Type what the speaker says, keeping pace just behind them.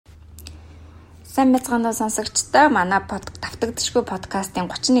Сайн мэцгаанаа сонсогчдоо манай давтагдшгүй подкастын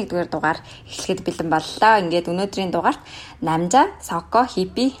 31-р дугаар эхлэхэд бэлэн боллоо. Ингээд өнөөдрийн дугаарт Намжа, Соко,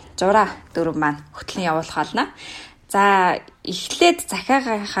 Хипи, Жура дөрөв маань хөтлөн явуулах болно. За эхлээд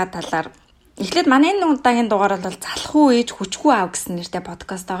Захиагийнхаа талаар манай энэ удаагийн дугаар бол Залхуу ээж хүчгүй аав гэсэн нэртэй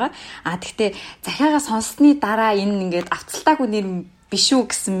подкаст байгаа. Тэгтээ Захиагаа сонссны дараа энэ ингээд авцалтаагүй нэр биш үү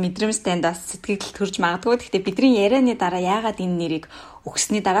гэсэн мэдрэмжтэй бас сэтгэл төрж магадгүй. Гэхдээ бидний ярианы дараа яагаад энэ нэрийг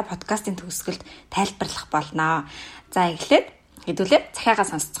өгсөний дараа подкастын төгсгөлд тайлбарлах болно. За эхлээд хэдүүлээ Захиагаа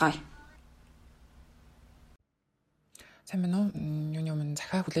сонсцгоё. Сайн байна уу? Юуны өмнө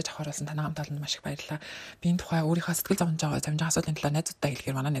Захиа хүлээж авах болсон танай хамт олонд маш их баярлалаа. Би энэ тухай өөрийнхөө сэтгэл зовж байгаа асуудлын талаар найзуудтай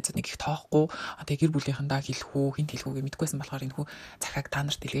хэлэхээр манай найзууд нэг их тоохгүй. Тэгээ гэр бүлийнхэндээ хэлэх үү, хинт хэлэх үгээ мэдгүйсэн болохоор энэ хүү Захиаг та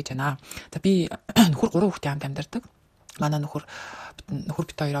нарт илгээж байна. За би нөхөр 3 хүүхдийн хамт амьдардаг. Манай нөхөр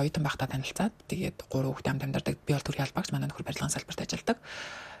бит хоёр оюутан байхдаа танилцаад тэгээд 3 хүүхдийн хамт амьдардаг. Би бол төрийн албаагч, манай нөхөр барилгын салбарт ажилладаг.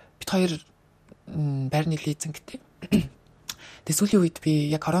 Бит хоёр байрны лизингтэй. Тэгээд сүүлийн үед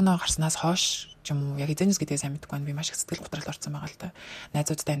би яг корона гарснаас хойш ч юм уу яг эзэнэс гэдгээ сайн мэдэхгүй байна. Би маш их сэтгэл готролд орсон байгаа л да.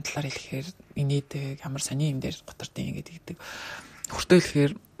 Найзуудтай энэ талаар хэлэхээр инээдэг, ямар сони юм дээр готрдیں۔ Ингээд гэдэг. Нөхөртөө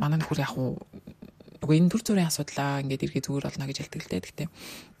хэлэхээр манай нөхөр яг уу үгүй энэ төр зүрийн асуудлаа ингээд иргий зүгээр болно гэж хэлдэг л дээ. Гэхдээ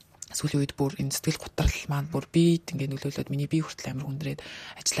сүүлийн үед бүр энэ сэтгэл готрол маань бүр бие ингээд нөлөөлөд миний бие хүртэл амар хүндрээд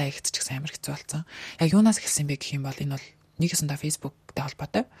ажиллаа ихт ч гэсэн амар хэцүү болсон. Яг юунаас эхэлсэн бэ гэх юм бол энэ бол нэг хэсэндээ фэйсбүүктэй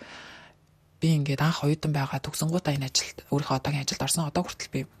холбоотой. Би ингээд анх оюутан байгаа төгсөнгуудаа энэ ажилд өөрийнхөө одоогийн ажилд орсон. Одоо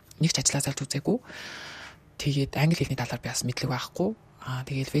хүртэл би нэг ч ажиллаа салж үзээгүй. Тэгээд англи хэлний талаар би бас мэдлэг байхгүй.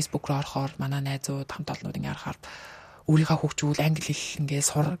 Тэгээд фэйсбүүк руу орохоор манай найзууд хамт олнууд ингээд харахаар өөрийнхөө хөгжүүл англи хэл ингээд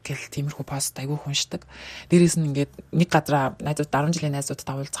сур гэл тиймэрхүү пост айгүй хүншдэг. Дээрээс нь ингээд нэг газараа найзууд 10 жилийн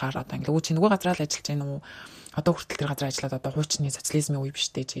найзуудтай уулзахаар одоо ингээд өө чи нөгөө газараа л ажиллаж байна уу? Одоо хүртэл тэр газар ажиллаад одоо хуучны социализмын үе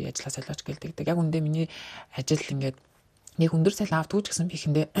биштэй чи ажиллаа солиоч гэлдэг. Яг үндэ миний ажил ингээд нэг өндөр цалин авдгүй ч гэсэн би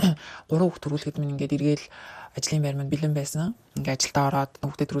ихэндээ 3 хүүхд төрүүлэхэд минь ингээд эргээл ажлын байр маань бэлэн байсан. Ингээд ажилдаа ороод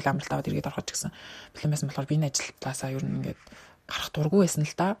хүүхдэд төрүүл амралтаа аваад эргээд ороход ч гэсэн бэлэн байсан болохоор би энэ ажилтаасаа ер нь ингээд гарах дургүй байсан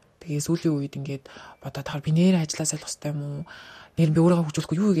л да. Тэгээ сүүлийн үед ингээд бодоод тахаар би нэр ажиллаа салах хэрэгтэй юм уу? Нэр би өөрийгөө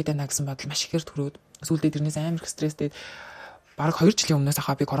хөгжүүлэхгүй юу хийгээд байна гэсэн бодол маш ихээр төрөөд сүүлдээ тэрнээс амар их стресстэй бараг 2 жилийн өмнөөс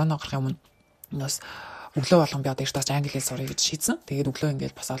ахаа би корона гарахын өмнө бас өглөө болгон би одоо эрт тач англи хэл сурах гэж шийдсэн. Тэгээд өглөө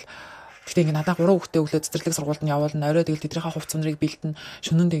ингээд босоод гэхдээ ингээд надад 3 хүүхдээ өглөө цэцэрлэг сургуульд нь явуулна. Орой тэгэл тэдрийнхээ хувц цамрыг бэлдэн.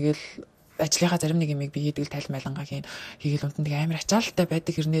 Шөнөн тэгэл ажлынхаа зарим нэг юмыг би хийдэг тайлмайлангаа хийгээл унтан тэгээ амар ачаалттай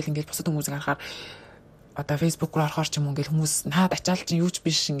байдаг хэрнээл ингээд бусад хүмүүсийг харахаар одоо фэйсбүүк руу орохоор ч юм уу ингээд хүмүүс наад ачаал чинь юу ч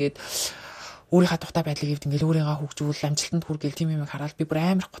биш ингээд өөрийнхөө тухтай байдлыг хэвд ингээд өөрийгөө хөгжүүл амжилтанд хүргээл тийм юм хараад би бүр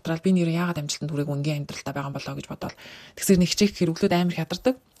амар готрал би нэр яагаад амжилтанд хүрээг өнгийн амьдралтай байгаа юм болоо гэж бодоод тэгсэр нэг хичээх гэхээр өглөөд амар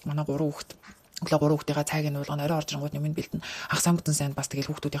хядардаг. Манай 3 хүүхэд өглөө 3 хүүхдийнхээ цайг нь уулгана, орой орж ирэнгууд юм бэлдэн. Ах сайн бүтэн сайн бас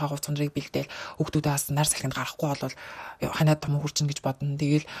тэгэл хүүхдүүдийнхээ хувц цонрыг бэлдээл хүүхдүүдээ бас нар салхинд гарахгүй болвол ханаад том хурчин гэж бодно.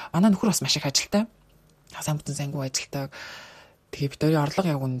 Тэгэл манай нөхөр бас маш их ажилтай. Ах сайн бүтэн сайнгүй ажилтай. Тэгээ бид хоёрын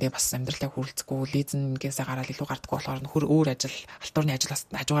орлого яг үндэ бас амьдралаа хүрэлцэхгүй лизингээсээ гараад илүү гардаггүй болохоор нөхөр өөр ажил, алтуурны ажил бас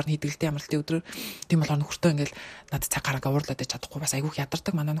хажуугаар нь хийдэг л дээ амралтын өдрөөр. Тийм болохоор нөхөртөө ингээл над цаг гараагаа уурлаад байж чадахгүй бас айгүйх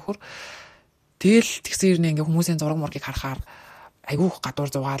ядардаг манай нөхөр. Тэгэл тэгсэн ирнэ ингээ хүмүүсийн зураг мургийг харахаар айгүйх гадуур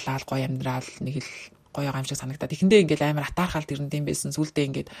зугаалаад гоё амьдрал нэг л гоё юм шиг санагдаад. Эхэндээ ингээл амар атаархал тэрнэдэм байсан.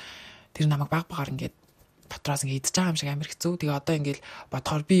 Сүулдэ ингээд тэр намайг баг багаар ингээд дотроос ингээд идж байгаа юм шиг амар хэцүү. Тэгээ одоо ингээл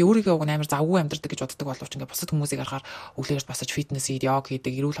бодохоор би өөрийгөө уг амар завгүй амьдрдаг гэж боддог боловч ингээд бусад хүмүүсийг харахаар өглөөс босож фитнес хийд, йог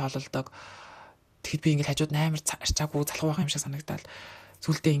хийдэг, эрүүл хооллолдог. Тэгэхэд би ингээд хажууд амар арчаагүй залхуу байх юм шиг санагдаад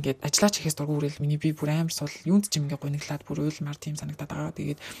сүулдэ ингээд ажиллаач ихээс дургүй үрэл миний би бүр амар сул юунд ч юм ингээд гуниглаад бүр уйлмар тийм санагдаад байгаа.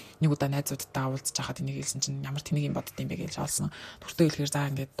 Тэгээд нэг удаа найзуудтай уулзж хахад энийг хэлсэн чинь ямар тэнийг юм бодд юм бэ гэж олсон. Төртөө хэлэхээр за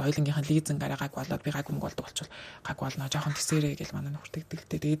ингээд дойлонгийнхан лизинг гараагааг болоод би гайгүй мөнгө болдог болчихвол гайгүй болно. Жохон тэсэрээ гэж манай нөхөр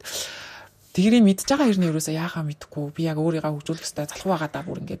тэгдэлтэй. Тэгээд тэгэрийг мэдж байгаа хэрнээ ерөөсөө яахаа мэдэхгүй. Би яг өөрийгөө хөгжүүлэх хэрэгтэй залхуу байгаадаа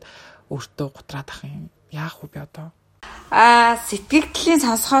бүр ингээд өөртөө готраад ах юм. Яах вэ би одоо? Сэтгэгдлийн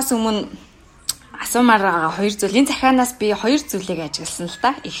сонсохоос өмнө асуумаар байгаа 2 зүйл. Энэ Захианаас би 2 зүйлийг ажигласан л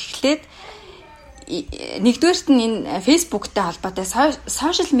та. Эхлээд нэгдүгээрт нь энэ фэйсбүүктэй холбоотой,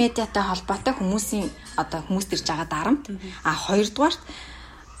 сошиал медиатай холбоотой хүмүүсийн одоо хүмүүст ирж байгаа дарамт. Хоёрдугаарт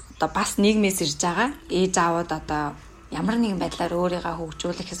одоо бас нийгмээс ирж байгаа ээж аавууд одоо ямар нэгэн байдлаар өөрийгөө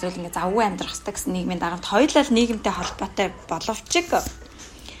хөгжүүлэх эсвэл ингээ завгүй амьдрах хэрэгтэй гэсэн нийгмийн дарамт хоёулаа нийгэмтэй холбоотой боловч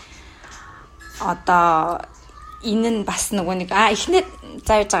одоо энэ нь бас нөгөө нэг эхнээ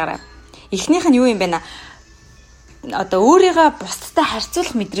зааж байгаарай. Эхнийх нь юу юм бэ наа? Одоо өөрийгөө бусдтай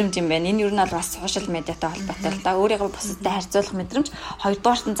харьцуулах мэдрэмж юм байна. Энэ юу нь бол бас сошиал медиатай холбоотой л да. Өөрийгөө бусдтай харьцуулах мэдрэмж,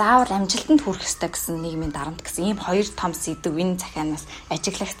 хоёрдугаарт нь заавал амжилтанд хүрэх хэрэгтэй гэсэн нийгмийн дарамт гэсэн ийм 2 том сэдв энэ Захианаас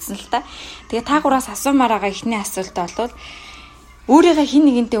ажиглагдсан л да. Тэгээ та гураас асуумаар байгаа эхний асуултаа бол өөрийгөө хин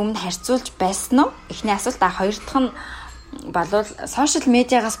нэгэнтэй өмнө харьцуулж байсан уу? Эхний асуулт. Хоёр дахь нь болвол сошиал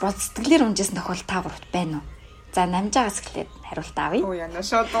медиагаас бод сэтгэлээр унжсэн тохиолдол та гуравт байна уу? За намжаагаас эхлээд хариулт авъя. Оо яна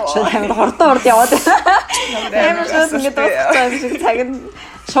шууд амар хурдан яваад. Амар шууд ингээд дуусчихсан шиг цаг нь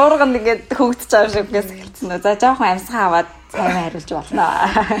шуурганд ингээд хөгдөж байгаа шиг гээс эхэлсэн үү. За жоохон амьсгаа аваад сайн хариулж болно.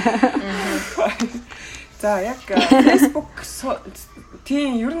 За яг Facebook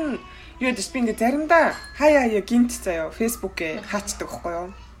тийм ер нь юу гэдэг би ингээд заримдаа хаяа гинт заяа Facebook-ээ хаачдаг байхгүй юу.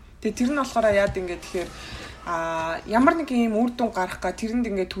 Тэгээ тэр нь болохоор яад ингээд тэгэхээр ямар нэг юм үр дүн гарах га тэрэнд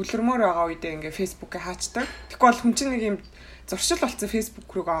ингээд төлөрмөр байгаа үедээ ингээд Facebook-ыг хаачдаг. Тэгэхгүй бол хүн чинь нэг юм зуршил болсон Facebook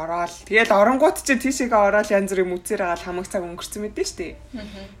руугаа ороод тэгээд оронгууд чи тийшээгээ ороод янз бүрийн үзээр агаал хамаг цаг өнгөрцөн мэдэн штэ.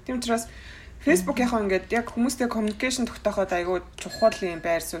 Тийм учраас Facebook яхаа ингээд яг хүмүүстэй communication тогтооход айгүй чухал юм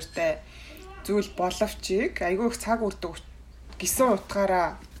байр суурьтай зүйл боловчийг айгүй их цаг үрдэг гэсэн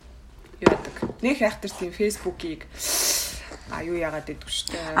утгаараа яадаг. Нэг хайхтар тийм Facebook-ийг аюу яагаад гэдэг шүү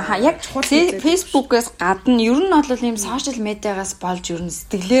дээ. Аха яг Facebook-ээс гадна ер нь бол ийм сошиал медиагаас болж ер нь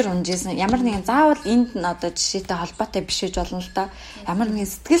сэтгэлээр унжсэн. Ямар нэгэн заавал энд нь одоо жишээтэй холбоотой биш гэж болно л да. Ямар нэгэн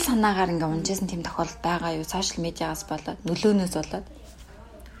сэтгэл санаагаар ингээ унжсэн тийм тохиолдол байгаа юу? Сошиал медиагаас болоод нөлөөнөөс болоод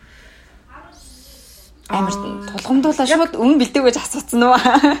амар тулгамдуулаа шууд өмнө бэлдэг гэж асуусан уу?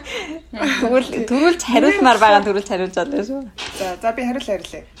 Төрүүлж хариулмаар байгаа төрүүлж хариулж байгаа шүү. За би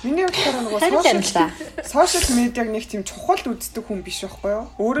хариулъя. Миний бодлоор нөгөө сошиал медиаг нэг тийм чухал үздэг хүн биш байхгүй юу?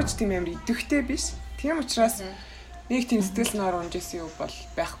 Өөрөө ч тийм амар идэвхтэй биш. Тийм учраас нэг тийм сэтгэл санаар унжсэн юу бол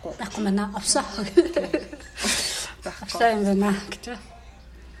байхгүй. Байхгүй байна. Овсоо. Байхгүй юм байна гэж.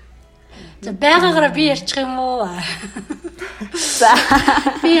 За байгаагаар би ярьчих юм уу? За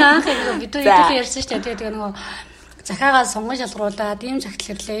би анх бид хоёр ярьсан шүү дээ. Тэгээ нөгөө захиагаа сонгон шалгуулаад ийм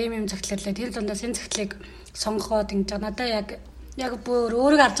цагтлэрлээ, ийм цагтлэрлээ. Тэр дундаас энэ цагтлыг сонгоход ингэж надаа яг бүр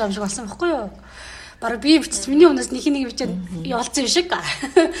өөрийгөө харж байгаа юм шиг болсон байхгүй юу? Бараг би бичсэн миний өмнөөс нэг бичээд явуулсан юм шиг.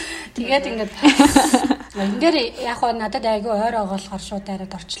 Тэгээд ингээд энэ дээр яг хоо надад айгүй ойр оголохоор шууд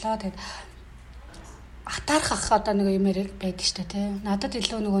дараад орчлоо. Тэгээд атаархах одоо нэг юм байдаг шүү дээ тий. Надад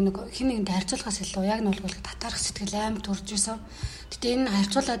илүү нэг хин нэгэнтэй харьцуулахаас илүү яг нь бол татаарх сэтгэл амар төрж исэн. Гэтэ энэ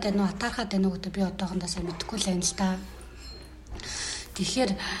харьцуулаад байна уу атаархаад байна уу гэдэг би одоохондоо сайн мэдэхгүй л байна л та.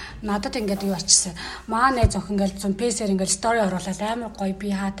 Тэгэхээр надад ингээд юу ачсан. Маа найз охин ингээд зүүн пэсээр ингээд стори оруулаад амар гоё би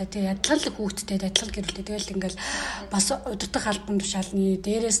хаата тий адилхан л хүүхдтэй адилхан гэрэлтэй тэгэл ингээд бас удирдах албан тушаалны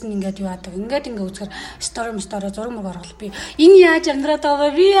дээрээс нь ингээд юу аадаг ингээд үзэхээр стори зураг мөр оруулах би энэ яаж амьдраад байгаа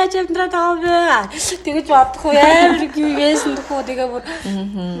вэ би яаж амьдраад байгаа вэ тэгэж бодохгүй амар юу яасан дөхөө тэгээ бүр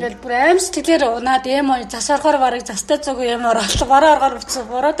ингээд бүр аим сэтгэлээр унаад эмо зас орохоор барыг застай зүг юм оруулах бараа орохоор уцсан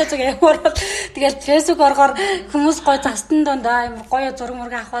бороотой зүг юм оруулах тэгэл фэйсбүүк орохоор хүмүүс гоё застан дондаа амар гоё зураг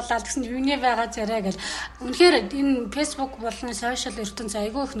мөргө авахлаад гэсэн юуны байгаа зэрэг гэл. Үнэхээр энэ Facebook болон сошиал ертөнц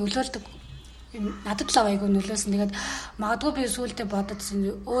айгүй их нөлөөлдөг. Надад л айгүй нөлөөсөн. Тэгээд магадгүй би сүүлдээ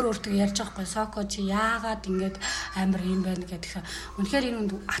бододсон өөртөө ярьж байгаа хгүй соко чи яагаад ингэж амар юм байна гэдэг. Үнэхээр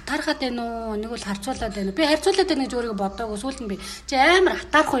энэ атаархаад байна уу? Нэг бол харьцуулаад байна. Би харьцуулаад байна гэж өөрийгөө бодоагүй сүүлд нь би чи амар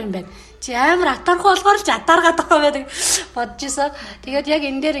атаархгүй юм байна. Чи амар атаархгүй болохоор ч атааргаад байгаа байдаг бодож исэн. Тэгээд яг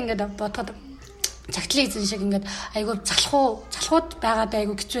энэ дээр ингэж бодоход цагтлын эзэн шиг ингээд айгүй залхууд байгаад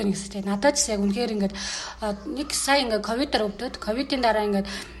айгүй хэцүү байна гэсэн. Надад ч яг үнэхээр ингээд нэг сая ингээд ковидаар өвдөд ковидын дараа ингээд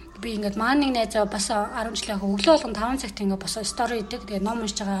би ингээд маань нэг найзаа бас 10 жилийн өглөө болгон 5 цагт ингээд босоо стори идэг. Тэгээ ном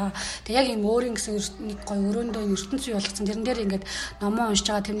уншиж байгаа. Тэгээ яг юм өөрийн гэсэн нэг гоё өрөөндөө ертөнц юу болгоцсон. Тэрэн дээр ингээд номоо уншиж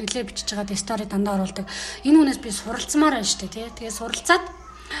байгаа, тэмдэглээ бичиж байгаа, стори дандаа оруулдаг. Энэ хүнээс би суралцмаар байна шүү дээ, тий. Тэгээ суралцаад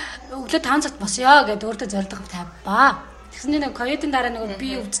өглөө 5 цагт босё гэдэг өөртөө зорилго тавьбаа. Тэгсэн чинь ковидын дараа нэг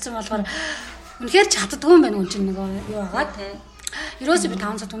би өвдсөн болохоор үнэхээр чаддгүй юм байна үн чинь нэг юу агаад. Ерөөсөө би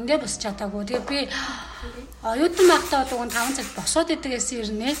 5 цагт үндэ босч чадаагүй. Тэгээ би оюутан байхдаа бол 5 цагт босоод идэгээс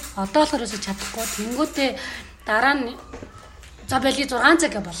ирнэ. Одоо л ерөөсөө чадахгүй. Тэнгүүтээ дараа нь за бэлий 6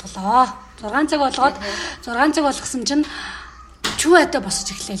 цаг болголоо. 6 цаг болгоод 6 цаг болгосон чинь чүвэдэ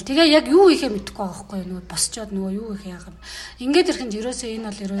босож эхлэв. Тэгээ яг юу ихэ мэдэхгүй байгаа байхгүй юу. Босчоод нөгөө юу их яах юм. Ингээд ирэхэд ерөөсөө энэ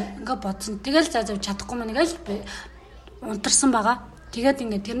бол ингээ бодсон. Тэгэл за чадахгүй мэн ингээл унтарсан байгаа. Тэгээд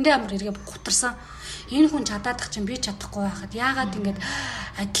ингээд тэрэндээ амар эргээ гутарсан. Энэ хүн чадаадах чинь би чадахгүй байхад яагаад ингээд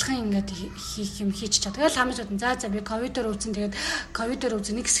адилхан ингээд хийх юм хийж чад. Тэгэл хамж удаа за би ковидоор өвсөн. Тэгээд ковидоор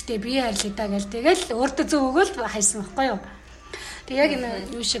өвсөн нэг хэсэгтээ бие харьлаа даа гэл. Тэгэл өөртөө зөв өгөөл хайсан байхгүй юу. Тэг яг энэ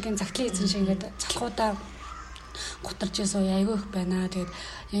юу шиг энэ цагтлын эзэн шиг ингээд залхуудаа гутарч ясаа айгүй их байна. Тэгээд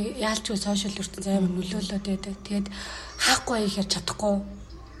яалчгүй сошиал ертөнц амар нөлөөлөд байдаг. Тэгээд хаахгүй ихээр чадахгүй.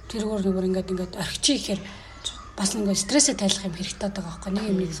 Тэргээр нөгөө ингээд орхичих ихээр бас нэг стрессээ тайлах юм хэрэгтэй байгаа байхгүй нэг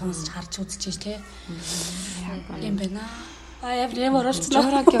юм сонсож харж үзчихэж тий. Юм байна. Яг юм оролцсон.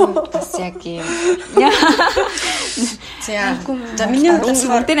 Жораагийн бас яг юм. За миний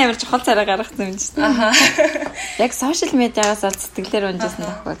үндэн амар чухал царай гаргасан юм чинь. Аха. Яг сошиал медиагаас ол сэтгэлээр унжсэн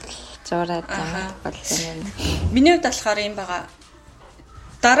тохиолдол ч Жуураад ямар тохиолдол юм. Миний хувьд болохоор юм байгаа.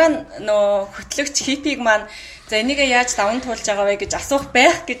 Дараа нь нөө хөтлөгч хипиг маань за энийгээ яаж даван туулж байгаа вэ гэж асуух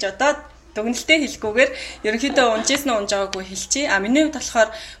байх гэж одоо дүгнэлтээ хэлэхгүйгээр ерөнхийдөө унжсэн нь унж байгаагүй хэлчихье. Миний хувьд болохоор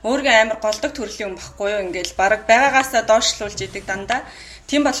өөргөө амар голдог төрлийн юм баггүй юу. Ингээл баг байгаагаасаа доошлуулж идэг дандаа.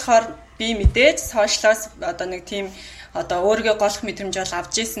 Тийм болохоор би мэдээж сошиалоос одоо нэг тийм одоо өөргөө голох мэдрэмж бол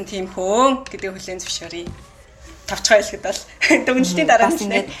авч ийсэн тийм хөөн гэдэг хүлээн зөвшөөрье. Тавчгаа хэлэхэд бол дүгнэлтийн дараа нь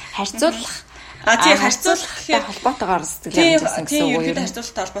ингээд харьцуулах тийм харьцуулах гэхээр холбоотойгоор сэтгэлээр хандсан гэсэн үг юм. Тийм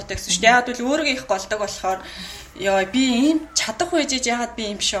харьцуулалттай холбоотой гэсэн шүү дээ. Яг бол өөргөө их голдог болохоор ёо би ийм чадах байж яагаад би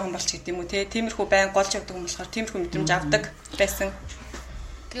ийм биш юм болч гэдэг юм уу те. Тиймэрхүү байн голж явдаг юм болохоор тиймэрхүү мэдрэмж авдаг байсан.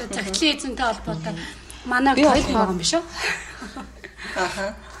 Тэгээ захидлын эзэнтэй холбоотой манай хоёр байгаа юм биш үү?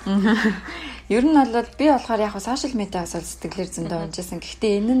 Аха. Ер нь бол би болохоор яг сошиал медиагаас сэтгэлээр зөндөө унжсэн.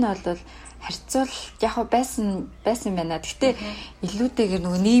 Гэхдээ энэ нь бол харьцуулалт яг байсан байна. Гэхдээ илүүтэйгээр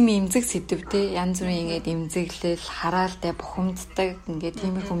нөгөө нийгмийн эмзэг сэдв те янз бүрийн ингээд эмзэглэл, хараалтай бухимддаг ингээд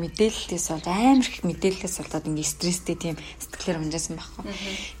тиймэрхүү мэдээлэлээс бол амар их мэдээлэлээс болоод ингээд стресстэй тийм сэтгэлээр унжсан байхгүй.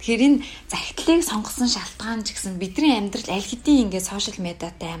 Тэгэхээр энэ захидлыг сонгосон шалтгаан ч гэсэн бидний амьдрал аль хэдийн ингээд сошиал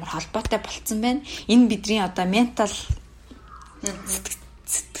медиатай амар холбоотой болцсон байна. Энэ бидний одоо ментал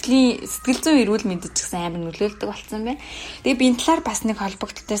сэтгэл зүйн эрүүл мэндэд ч гэсэн амар нөлөөлдөг болсон байна. Тэгээ би энэ талаар бас нэг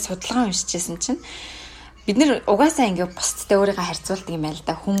холбогдолтой судалгаа уншижсэн чинь бид нэр угаасаа ингээ бусдтай өөрийгөө харьцуулдаг юм байл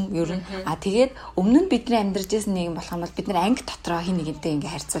да хүн ер нь. Тэгээд өмнө нь бидний амьдарч байсан нийгэм болох юм бол бид нэр анги дотроо хин нэгэнтэй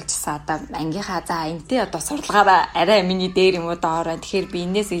ингээ харьцуулжсэн. Одоо ангийнхаа за энтэй одоо сурлагаараа арай миний дээр юм уу доороо. Тэгэхээр би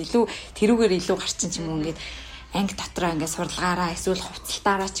энээс илүү тэрүүгээр илүү гарчин ч юм уу ингээд анги дотроо ингээ сурлагаараа эсвэл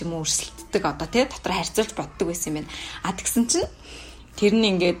хувцалтаараа ч юм уу өрсөлддөг одоо тий дотроо харьцуулж боддог байсан юм байна. Тэгсэн чинь тэр нь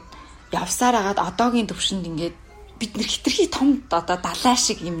ингээд явсаар агаад одоогийн төвшөнд ингээд бид нэр хитрхи том одоо далай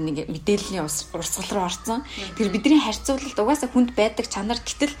шиг юм нэг мэдээллийн урсгал руу орсон. Тэр бидний харьцуулалт угаасаа хүнд байдаг чанар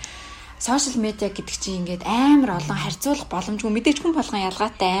гэтэл сошиал медиа гэдэг чинь ингээд амар олон харьцуулах боломжгүй мэдээж хүн болгон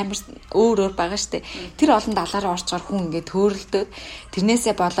ялгаатай амар өөр байгаа штэ. Тэр олон далаараа орчгоор хүн ингээд төөрөлдөөд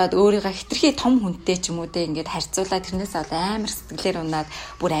тэрнээсээ болоод өөрийгөө хитрхи том хүнтэй ч юм уу те ингээд харьцуулаад тэрнээсээ бол амар сэтгэлээр унаад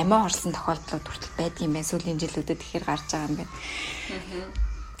бүр амиа орсон тохиолдлууд хүртэл байдаг юм байна. Сүүлийн жилүүдэд тэгэхээр гарч байгаа юм байна.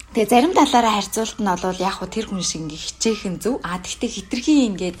 Тэгээ зарим талаараа харьцуулалт нь бол яг хөө тэр хүн шиг ингээ хичээхэн зөв. Тэгтээ хитрхи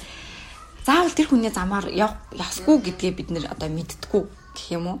ингээд заавал тэр хүний замаар явсгүй гэдгээ бид нэр одоо мэддэггүй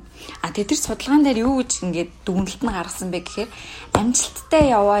гэх юм уу. Тэгээ тэр судалгаан дээр юу гэж ингээд дүгнэлт нь гаргасан бэ гэхээр амжилттай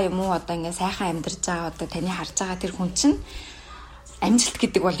яваа юм уу одоо ингээ сайхан амьдарч байгаа одоо таны харж байгаа тэр хүн чинь амжилт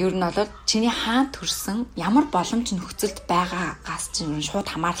гэдэг бол ер нь бол чиний хаан төрсөн ямар боломж нөхцөлд байгаагаас чинь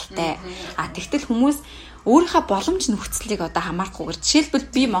шууд хамааралтай. Тэгтэл хүмүүс өөрийнхөө боломж нөхцөлийг одоо хамаарахгүйгээр жишээлбэл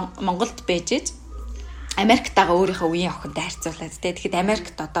би Монголд байж Америктайгаа өөрийнхөө үеийн охинтой харьцуулаад те. Тэгэхэд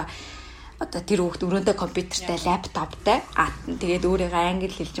Америкт одоо тэр хүүхд өрөөндөө компьютертай, лаптоптай тэгээд өөрийгөө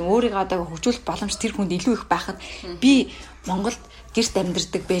англи хэлж өөрийгөө одоо хөгжүүлэх боломж тэр хүнд илүү их байхад би Монголд гэрт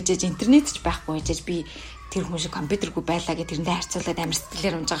амьдардаг байж интернет ч байхгүй байж би тэр хүн шиг компьютергүй байлаа гэж тэрэндээ харьцуулаад амар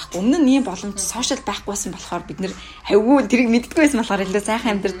сэтгэлээр унж байгаа. Өмнө нь ийм боломж сошиал байхгүйсэн болохоор бид нэр хавьгүй тэрийг мэддэггүйсэн болохоор илүү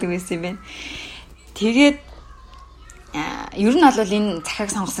сайхан амьдардаг байсан юм байна. Тэгээд ер нь бол энэ захиаг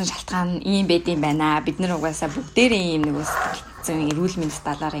сонгосон шалтгаан ийм байд юм байна. Бид нар угаасаа бүгдээрээ ийм нэг сэтгэл эрүүл мэндийн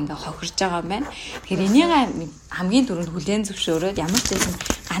талаар ингээ хохирж байгаа юм байна. Тэгэхээр энийг хамгийн түрүүнд хүлээн зөвшөөрөөд ямар ч байсан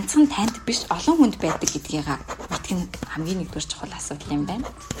ганцхан танд биш олон хүнд байдаг гэдгийг мэдэх нь хамгийн нэгдүгээр чухал асуудал юм байна.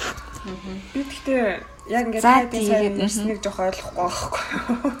 Би гэхдээ яг ингээ сайн нэг жоох ойлгохгүй байхгүй.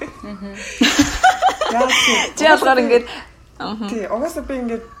 Яа чи ялгаар ингээд тий угаасаа би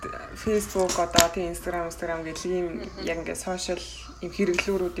ингээд Facebook одоо тий Instagram гэх ийм яг ингээ сошиал юм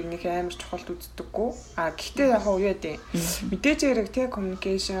хэрэглүүрүүдийг нэг амар чухалд үздэггүй. Гэхдээ яг уу яа дээ мэдээж хэрэг тий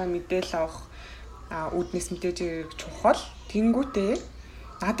communication мэдээлэл авах үүднээс мэдээж хэрэг чухал. Тэнгүүтээ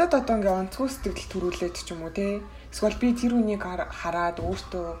надад одоо ингээ онцгой сэтгэл төрүүлээд ч юм уу тий эсвэл би тэр үнийг хараад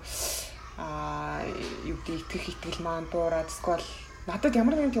өөртөө юу гэдэг итгэл маань буураад эсвэл надад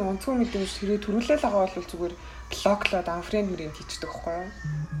ямар нэгэн тийм онцгой мэдээлэл хэрэг төрүүлээл байгаа бол зүгээр блоклоод unfriend мөрөнд хийчихдэг байхгүй юу?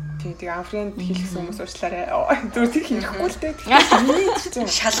 Тэгээ unfriend хийхсэн хүмүүс уучлаарай. Зүгээр тэр хийхгүй л дээ. Миний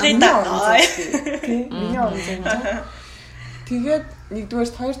чинь шалгая даа. Тий, миний орон зайд. Тэгээд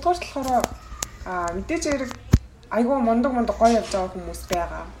нэгдүгээрс хоёрдугаар болохоор мэдээж хэрэг айгүй мондог гоё явж байгаа хүмүүс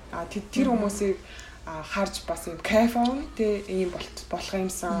байгаа. Тэр хүмүүсийг харж бас юм кайфон тий ийм болох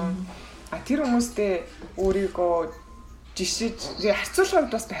юмсан. Тэр хүмүүстэй өөрийгөө жишээж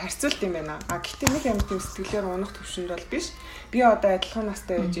харьцуулахад бас би харьцуулт юм байна. Гэхдээ нэг юм тийм сэтгэлээр унах төвшөнд бол биш. Би одоо адилхан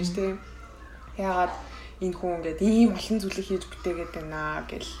настай байж тий. Яагаад энэ хүн ингээд ийм олон зүйлийг хийж бүтээгээд байна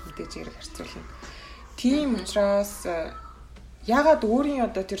гэл мэдээж хэрэг харьцуулна. Тийм учраас яагаад өөрийн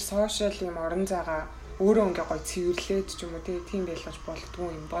одоо тэр сошиал юм орон зайгаа өөрөө ингээ гоё цэвэрлээд ч юм уу тийм байлгаж болдгүй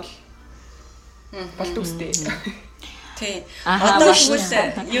юм бол болдог үстэй. Тий. Одоо шүүл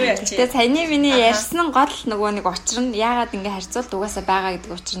юу яаж чи. Тэгээ саяны миний ярьсан гол нөгөө нэг учир нь яагаад ингэ харьцуулт угаасаа байгаа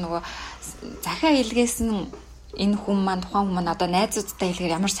гэдэг учир нөгөө захиа илгээсэн энэ хүн маань тухайн хүн маань одоо найзуудтай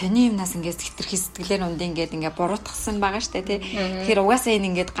хэлэхээр ямар сони юмнаас ингээд хитрхи сэтгэлээр үндэ ингээд буруутгсан байгаа штэ тий. Тэгэхээр угаасаа энэ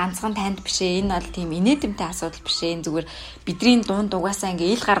ингээд ганцхан танд биш ээ. Энэ бол тийм инээдэмтэй асуудал биш ээ. Энэ зүгээр бидний дунд угаасаа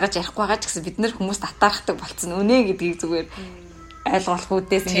ингээд ил гаргаж ярихгүй байгаа ч гэсэн бид нэр хүмүүст атаархдаг болцсон үнэ гэдгийг зүгээр ойлгох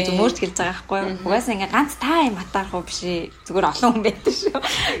үүдээс ингэж мөрч хэлж байгаа байхгүй юу. Угаасаа ингээ ганц та юм атаарах уу биш ээ. Зүгээр олон хүн байдаг шүү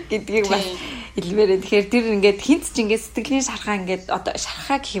гэдгийг бас хэлмээрээ. Тэгэхээр тэр ингээд хинт ч ингээд сэтгэлийн шархаа ингээд одоо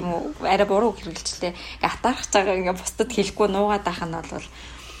шархаа гэх юм уу арай буруу хэрэгжилтэй. Ингээ атаарах цагаа ингээ бусдад хэлэхгүй нуугаад байх нь бол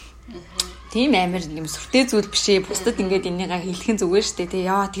тийм амар юм сүртэй зүйл биш ээ. Бусдад ингээд энийгээ хэлэх нь зүгээр шүү дээ. Тэ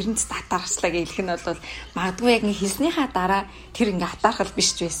яа тэрэнд атаархслаа гэж хэлэх нь бол магадгүй яг ингээ хэлснийхаа дараа тэр ингээ атаархал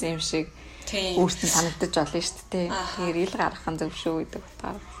биш ч байсан юм шиг өөртөө санагдаж болно шүү дээ. Тэгэхээр ил гарах нь зөв шүү гэдэг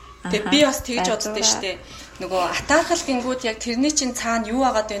утгаар. Тэгээ би бас тэгж боддоо шүү дээ. Нөгөө атаархал гингүүд яг тэрний чинь цаана юу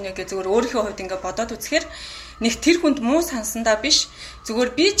агаад байна вэ гэж зүгээр өөрийнхөө хувьд ингээ бодоод үзэхээр нэг тэр хүнд муу сансандаа биш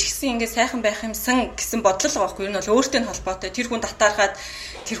зүгээр би ч гэсэн ингээ сайхан байх юмсан гэсэн бодлол байгаа байхгүй юу. Энэ бол өөртөө холбоотой. Тэр хүнд атаархаад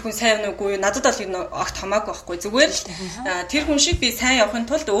тэр хүн сайн нүггүй надад бол энэ огт хамаагүй байхгүй. Зүгээр л тэр хүн шиг би сайн явахын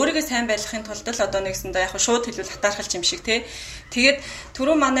тулд өөрийгөө сайн байлгахын тулд л одоо нэгсэндээ яг шууд хэлвэл атаархалч юм шиг тий. Тэгээд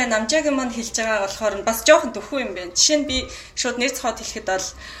түрүү манай намжаагийн маань хэлж байгаа болохоор бас жоохон төвхөө юм байна. Жишээ нь би шууд нэр цохоод хэлэхэд бол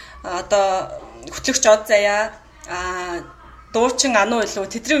одоо хөтлөгч од заяа дуучин ануу илүү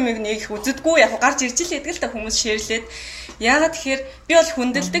тэдний юмыг нэг үзэдгүй яг гарч ирж л идэг л та хүмүүс шеэрлээд яагаад тэгэхээр би бол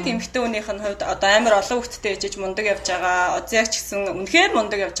хүндэлдэг эмэгтэй хүнийх нь хувьд одоо амар олон хүүхэдтэй ээжэж мундаг явж байгаа озяач гэсэн үнэхээр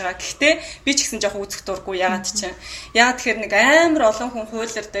мундаг явж байгаа гэхдээ би ч гэсэн жоохон үзэх дурггүй яагаад чинь яагаад тэгэхээр нэг амар олон хүн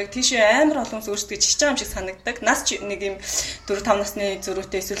хуйлардаг тийшээ амар олон хүмүүс өөрсдөө чиж байгаа юм шиг санагддаг нас нэг юм 4 5 насны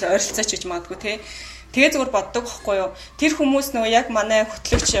зөрүүтэй эсвэл ойролцооч гэж магадгүй тий. Тэгээ зүгээр боддог байхгүй юу. Тэр хүмүүс нөгөө яг манай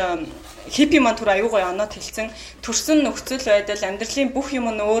хөтлөгч хиппи маань түр аюу гоё оноод хэлсэн төрсөн нөхцөл байдал амьдралын бүх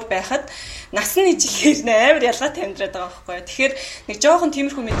юм нь өөр байхад насны ижилхээр амар ялгаатай амьдраад байгаа байхгүй юу. Тэгэхээр нэг жоохон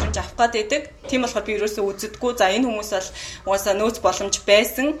тиймэрхүү мэдрэмж авах гад байдаг. Тийм болохоор би ерөөсөө үзэдгүй. За энэ хүмүүс бол угаасаа нөөц боломж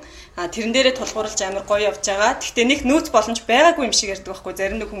байсан. Тэрэн дээрээ тулгуурлаж амар гоё явж байгаа. Гэхдээ нэг нөөц боломж байгаагүй юм шиг ярьдаг байхгүй.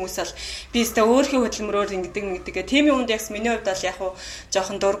 Зарим нэг хүмүүс бол би өөртөө өөрхийн хөдөлмөрөөр ингэдэг. Тийм юмд ягс миний хувьд бол яг хуу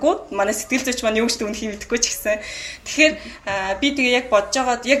жоохон дурггүй. Манай сэтгэл зүйч маань юу гэж дүнх юм мэдэхгүй ч гэсэн. Тэгэхээр би тэгээ яг бодож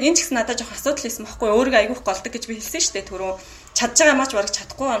байгаад яг энэ ч гэсэн надад жоох асуудал байсан байхгүй. Өөрийгөө айгүйх голдог гэж би хэлсэн шүү дээ түрүү. Чадж байгаа маач бараг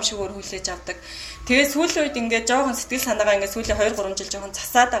чадахгүй юм шиг өөр хүлээж авдаг. Тэгээ сүүлийн үед ингээд жоохон сэтгэл санаагаа ингээд сүүлийн 2 3 жил жоохон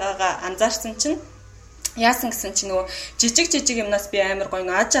засаад байгаагаа анзаарсан чинь яасан гэсэн чинь нөгөө жижиг юмнаас би амар гоё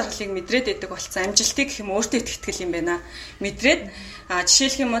нэг аж аргалыг мэдрээд байдаг болсон. Амжилтыг гэх юм өөртөө итгэл юм байна. Мэдрээд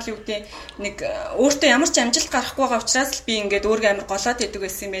жишээлх юм бол юу гэдэг нэг өөртөө ямар ч амжилт гарахгүй байгаа учраас л би ингээд өөргөө амар голоод байдаг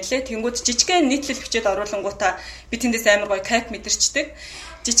байсан юм байлээ. Тэнгүүд жижигхэн нийтлэл бичээд оруулангуудаа би тэндээс амар гоё кайф мэдэрчдэг.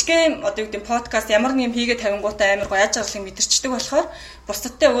 Жижигхэн одоо юу гэдэг подкаст ямар нэг юм хийгээд тавингуудаа амар гоё аж аргалыг мэдэрчдэг болохоор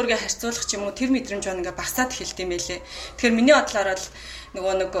бусдадтай өөргөө харьцуулах ч юм уу тэр мэдрэмж байна ингээд багасаад эхэлт юм байлээ. Тэгэхээр миний бодлоор бол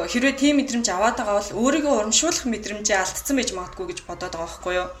нөгөө нэг хэрвээ тийм мэдрэмж аваад байгаа бол өөрийгөө урамшуулах мэдрэмжээ алдсан байж магадгүй гэж бодоод байгаа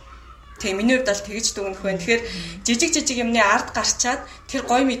байхгүй юу. Тийм миний хувьд бол тэгж дүгнэх байна. Тэгэхээр жижиг юмны ард гарчаад тэр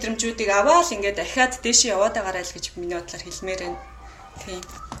гоё мэдрэмжүүдийг аваад ингээд дахиад дээшээ яваад байгаарай л гэж миний бодлоор хэлмээр байна. Тийм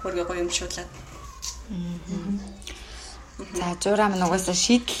өөрийгөө гоё урамшуулаад. За зураа маань угаасаа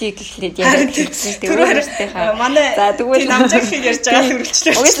шийдлийг эхлээд яриад хэлсэн. Түрүү манай за тэгвэл намжааг шиг ярьж байгаа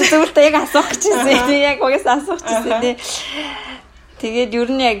хөрвөлчлээ. Угаасаа зөвхөн яг асуух гэжсэн. Тийм яг угаасаа асуух гэжсэн тий. Тэгээд ер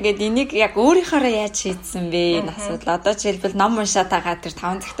нь яг ингээд энийг яг өөрийнхоороо яаж шийдсэн бэ? Энэ асуудал. Одоо жишээлбэл ном уншаад байгаа тэр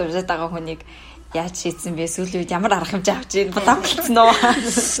 5 цагт уншаад байгаа хүнийг яаж шийдсэн бэ? Сүүлийн үед ямар арга хэмжээ авч ийн бодогдсон уу?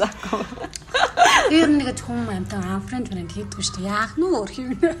 Тэр нэг хүн амтан анфренд хийдгүй шүү дээ. Яах нь өөр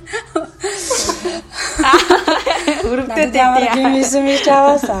юм. Өрөвдөд ямар гимсэн мэж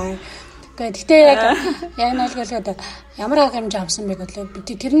аваасаа. Гэхдээ яг энэ бол ямар арга хэмжээ авсан бэ гэвэл бид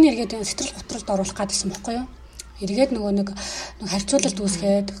тэрний эргээд сэтгэл готролд оруулах гэдсэн байхгүй юу? Эргээд нөгөө нэг харьцуулалт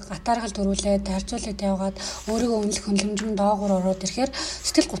үүсгээд гатааргал төрүүлээд харьцуулаад явгаад өөрийгөө үнэлэх хөндлөмжөнд доогуур ороод ирэхээр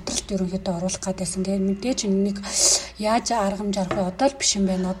сэтгэл готролт ерөнхийдөө оруулах гэдсэн. Тэгээд мэдээж нэг яаж арга хэмжээ авах вэ? Одоо л биш юм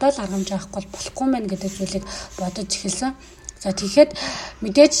байна. Одоо л арга хэмжээ авахгүй болохгүй мэн гэдэг зүйлийг бодож эхэлсэн. За тэгэхэд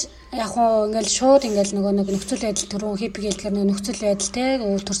мэдээж яг хоо ингээл шууд ингээл нөгөө нэг нөхцөл байдал түрүү хиппи гэлдгээр нөгөө нөхцөл байдал те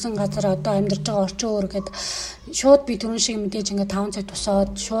төрсэн газар одоо амьдарч байгаа орчин өөр гэд шууд би түрүүн шиг мэдээж ингээд 5 цаг тусаад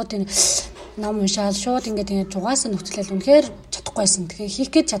шууд энэ ном уншаал шууд ингээд жугаасан нөхцөл байдал үнэхээр чадахгүйсэн. Тэгэхээр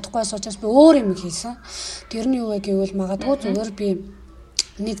хийх гэж чадахгүйс учраас би өөр юм хийсэн. Тэр нь юу вэ гэвэл магадгүй зүгээр би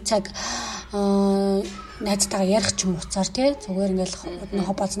 1 цаг найзтайгаа ярих ч юм уцаар тий зүгээр ингээл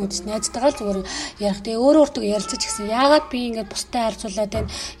хобоцны дэс найзтайгаа л зүгээр ярих. Тэгээ өөрөө өөртөө ярилцаж гисэн. Яагаад би ингээд бустай харьцуулаад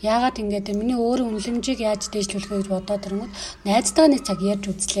байна? Яагаад ингээд миний өөрийн үнэлэмжийг яаж дээшлүүлэх вэ гэж бодоод ирэнгүүт найзтайгаа нэг цаг ярьж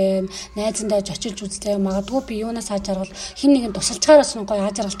үзлээ. Найзандаа очилж үзлээ. Магадгүй би юунаас хааж аргал хин нэгэн тусалчгаар бас гоё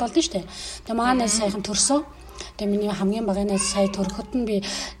хааж аргалтай болно шүү дээ. Тэгээ манай найз сайхан төрсөн. Тэгээ миний хамгийн багын найз сая төрөхөд нь би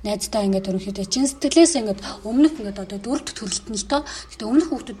найзтай ингээд өрнөхөд чин сэтгэлээс ингээд өмнөх ингээд одоо дөрөвд төрөлтөн л доо. Гэтэ өмнөх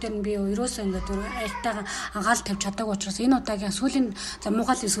хүүхдүүдээр нь би ерөөсөө ингээд айлтайгаа анхаарал тавьж чадаагүй учраас энэ удаагийн сүүлийн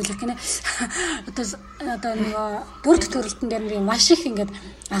муугаал эсвэл гинэ одоо нэг дөрөвд төрөлтөн дээр би маш их ингээд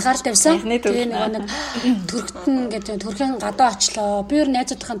анхаарал тавьсан. Тэгээ нэг төрөлтөн ингээд төрхийн гадаа очлоо. Би өөр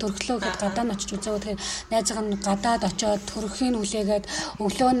найзуудынхаа төрөлтлөө гэхэд гадаа нь очиж үзээ. Тэгэхээр найзгаа нь гадаад очиод төрхийн хүлээгээд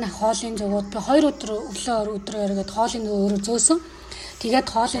өглөө нь хоолын зөгөөд би 2 өглөө эргээд хоолын өөрөө зөөсөн. Тэгээд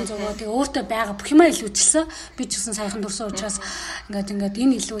хоолын зөгөө тэгээ өөртөө байгаа бүх юмаа илүүчилсэн. Би ч гэсэн сайхан төрсөн учраас ингээд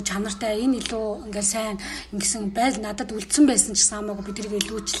энэ илүү чанартай, энэ илүү ингээд сайн ингэсэн байл надад үлдсэн байсан ч самаагүй би тэрийг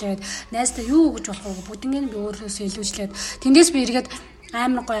илүүчлээд найзтай юу гэж болох вэ? Бүгднийг би өөрөөсөө илүүчлээд тэндээс би эргээд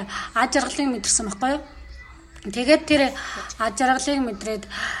амар гоё аж аргалыг мэдэрсэн байхгүй юу? Тэгээд тэр аж аргалыг мэдрээд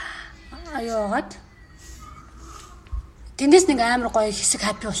аюугаад тэндээс нэг амар гоё хэсэг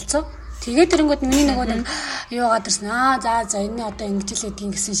хаппи болцсон. Тэгээд тэрэнгүүд миний нөгөө нэг юугаад ирсэн. За энэ одоо ингэж л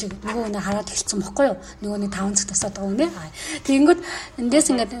гэдгийг гэсэн шиг нөгөө нэг хараад эхэлсэн бохгүй юу? Нөгөө нэг 5 цаг тасаад байгаа үнэ. Тэгэнгүүт эндээс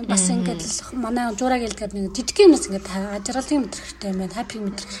ингээд бас ингээд манай жуураг хэлгээд нэг жижиг юмс ингээд ажралын мэдрэгтэй юм байна. Хаппи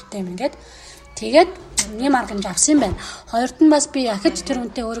мэдрэгтэй юм ингээд. Тэгээд нэм аргамж авсан байна. Хоёрт нь бас би ахиж тэр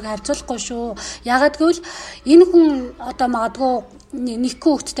үнтэй өөрийгөө харьцуулахгүй шүү. Ягаад гэвэл энэ хүн одоо магадгүй нэг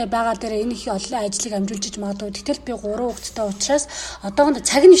хүүхэдтэй байгаа дээр энэ их олон ажлыг амжуулж магадгүй. Тэгтэл би 3 хүүхэдтэй учраас одоогонд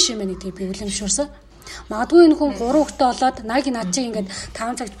цаг нь иш юм байна гэдгийг би үлэмшүүрсэн. Магадгүй энэ хүн 3 хүүхэдтэй болоод наг над чиг ингээд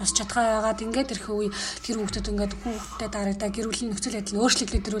 5 цагт босч чадхаа яагаад ингээд ирэх үе тэр хүүхдэд ингээд хүүхэдтэй дарагдаа гэр бүлийн нөхцөл байдал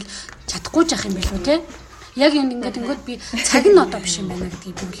өөрчлөгдөж ирвэл чадахгүй жах юм билүү те. Яг ингээд би цаг нь одоо биш юм байна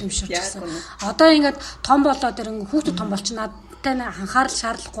гэдгийг би үлэмшүүрсэн. Одоо ингээд том болоод ирэн хүүхдүүд том болчихно. Надтай анхаарал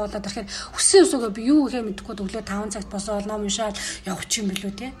шаардлагагүй болоод ирэхээр хүссэн өсөөгөө би юу ихэ мэдэхгүй өглөө 5 цагт босоод ном уншаад явах юм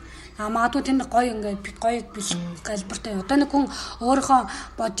билүү те. Магадгүй тэнд гоё ингээд гоё галбартай. Одоо нэг хүн өөрийнхөө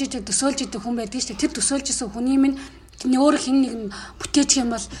бодж иж төсөөлж идэг хүн байдаг шүү дээ. Тэр төсөөлж исэн хүний минь өөр хин нэг нь бүтээчих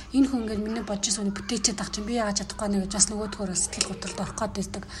юм бол энэ хүн ингээд миний бодож исэн үнийг бүтээчихэд ах чинь би яагаад чадахгүй нэ гэж бас нөгөөдгөөр сэтгэл готролд орох гээд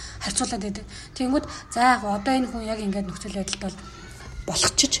байдаг. Харьцуулаад байдаг. Тэгэнгүүт за яг одоо энэ хүн яг ингээд нөхцөл байдалд бол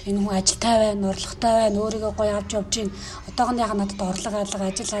болгочиж энэ хүн ажилтай байна, урлагтай байна, өөрийгөө гоё авч явж гин. Одоогонд яг надад орлого алга,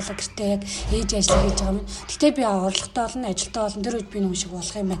 ажил алга гэртээ яг ээж ажиллаа хийж байгаа юм. Гэтэ би урлагтай болно, ажилтай болно. Тэр үед би нэг шиг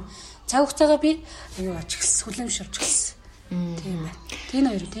болох юм байна. Цаг хугацаагаа би аюу ажилс, хүлэмжшүүлж гэлсэн. Тийм байна. Тийм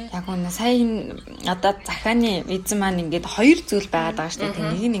хоёр тий. Яг үнэ сая одоо захааны эзэн маань ингээд 2 зүйл байгаад байгаа шүү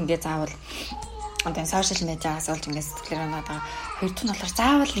дээ. Нэг нь ингээд заавал одоо сошиал медиагаас олж ингээд сэтгэлээр оноод байгаа. Хоёр дахь нь болохоор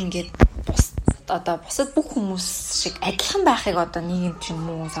заавал ингээд одоо бусад бүх хүмүүс шиг адилхан байхыг одоо нийгэм ч юм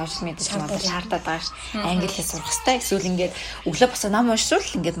уу сошиал медиа ч одоо шаардаад байгаа ш. Англи хэл сурах хэрэгтэй. Эсвэл ингээд өглөө босоо ном уншвал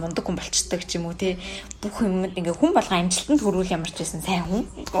ингээд мундаг хүн болчдөг ч юм уу тий. Бүх юмд ингээд хүн болго амжилтанд хүрүүл ямар ч байсан сайн хүн.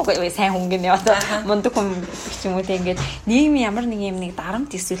 Сайн хүн гэнэ одоо мундаг хүн ч юм уу тий ингээд нийгмийн ямар нэг юм нэг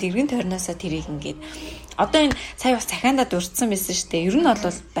дарамт эсвэл эргэн тойрноосоо тэрийг ингээд одоо энэ сая бас цахиандаа дурдсан байсан шүү дээ. Ер нь бол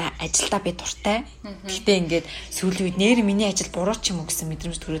ажилдаа би дуртай. Гэхдээ ингээд сүүлийн үед нэр миний ажил буруу ч юм уу гэсэн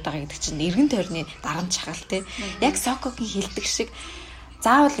мэдрэмж төрөөд байгаа гэдэг чинь эргэн тойрны дарамт шахал те. Яг Сокогийн хэлдэг шиг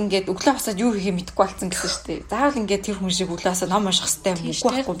заавал ингээд өглөө босоод юу хийхээ мэдэхгүй болсон гэсэн шүү дээ. Заавал ингээд тэр хүн шиг өглөө босоод ном унших хэрэгтэй юм уу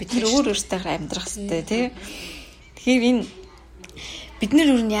байхгүй. Бид тэр өөртөө амьдрах хэрэгтэй те. Тэгэхээр энэ бид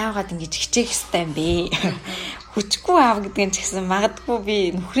нар юу яагаад ингэж хичээх хэрэгтэй юм бэ? Хүчгүй аав гэдэг нь ч гэсэн магадгүй би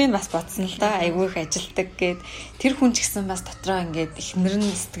нөхрийг бас бодсон л да. Айгүй их ажилдаг гэд тэр хүн ч гэсэн бас дотроо ингээд ихнэр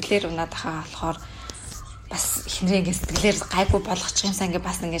нь сэтгэлээр унаад ахаа болохоор бас ихнэрээ ингээд сэтгэлээр гайгүй болгочих юмсан ингээд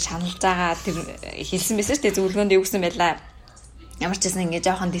бас ингээд шаналж байгаа тэр хэлсэн байсан шүү дээ. Зөвлөгөөнд юу гэсэн байлаа. Ямар ч гэсэн ингээд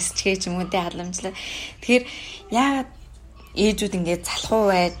жоохон дисчгээ ч юм уу тэ халамжлаа. Тэгэхээр яагаад ээжүүд ингээд залхуу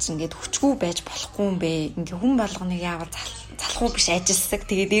байж ингээд хүчгүй байж болохгүй юм бэ? Ингээд хүн болгоныг яагаад залхуу биш ажилсаг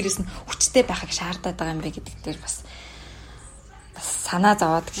тэгээ дээрэс нь хүчтэй байхыг шаардаад байгаа юм бэ гэдэг дээр бас санаа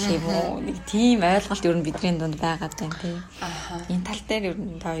зовоод гэх юм уу нэг тийм ойлголт ер нь бидний дунд байгаад байна тийм. Энэ тал дээр ер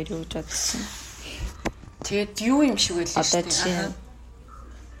нь та хоёр юу гэж бодсон? Тэгээд юу юм шиг байлаа шүү дээ.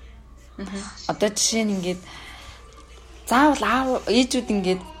 Одоо жишээ нь ингээд заавал аав ээжүүд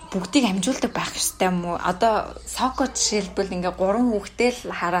ингээд бүгдийг амжуулдаг байх ёстой юм уу? Одоо Соко жишээлбэл ингээ 3 хүүхдээ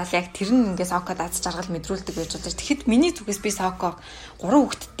л хараад яг тэр нь ингээ Сокод аз жаргал мэдрүүлдэг байж байгаа. Тэгэхэд миний зүгээс би Соко 3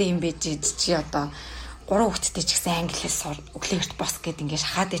 хүүхэдтэй юм байж чи одоо 3 хүүхэдтэй ч гэсэн англи хэл өглөөрт бос гэд ингээ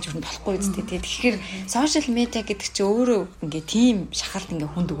шахаад ээж өрн болохгүй үстэй. Тэгэхээр сошиал медиа гэдэг чи өөрөө ингээ тийм шахалт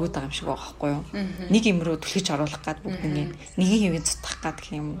ингээ хүнд өгөөд байгаа юм шиг байгаа байхгүй юу? Нэг юм руу түлхэж оруулах гад бүгд ингээ нэгийг юм зүтгах гад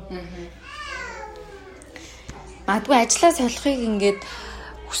гэх юм. Магадгүй ажлаа солихыг ингээд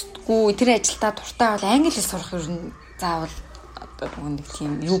хүсдэггүй тэр ажилдаа дуртай бол англи хэл сурах ер нь заавал одоо нэг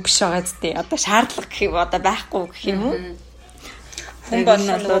тийм юу биш байгаа зү. Одоо шаардлага гэх юм одоо байхгүй гэх юм уу? Хүн бол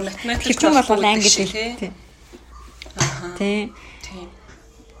математикч бол англи хэл тий.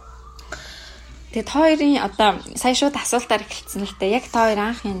 Тэгээд хоёрын одоо сая шууд асуултаар эхэлсэн л дээ. Яг та хоёр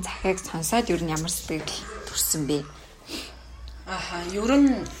анхын Захиаг сонсоод ер нь ямар сэтгэл төрсөн бэ? Ер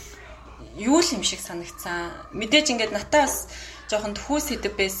нь юу л юм шиг санагцсан. Мэдээж ингээд натаас жоохон төхөө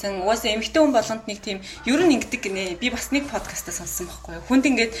сэдв байсан. Угаасаа эмэгтэй хүн болгонд нэг тийм ер нь ингэдэг гинэ. Би бас нэг подкастаа сонссон байхгүй юу. Хүнд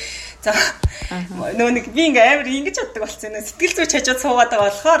ингээд за нөө нэг би ингээ амар ингэж боддог болсон. Сэтгэл зүйч хажууд суугаад байгаа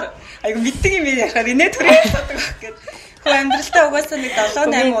болохоор айгу мэддэг юм яхаар инээ төрөө боддог байх гээд. Хөө амьдралтаа угаасаа нэг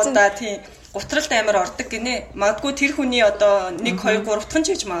 7-8 удаа тийм гутралд амар ордог гинэ. Магадгүй тэр хүний одоо 1 2 3 дахин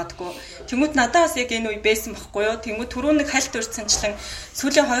ч гэж магадгүй. Тэнгүүт надаас яг энэ үе байсан байхгүй юу? Тэнгүүт түрүү нэг хальт урьдсанчлан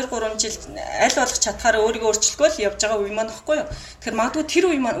сүүлийн 2 3 жил аль болох чадхаараа өөрийгөө өөрчлөлгөөл явж байгаа үе маань байхгүй юу? Тэгэхээр магадгүй тэр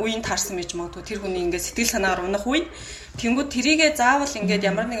үе маань үеийн таарсан байж магадгүй тэр хүний ингээд сэтгэл санаагаар унах үе. Тэнгүүт тэрийгээ заавал ингээд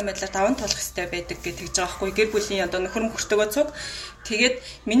ямар нэгэн байдлаар даван туулах хэрэгтэй байдаг гэж тэгж байгаа байхгүй. Гэр бүлийн одоо нөхөр мөхөртөгөө цуг. Тэгээд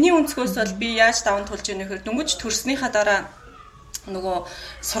миний өнцгөөс бол би яаж даван туулж ийнэ гэхээр дөнгөж төрснийхаа дараа нөгөө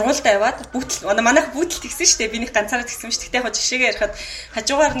сургуульд аваад бүтэл манайх бүтэлт гисэн шүү дээ. Би нэг ганцаараа гисэн шүү. Тэгтээ яг жишээгээ ярихад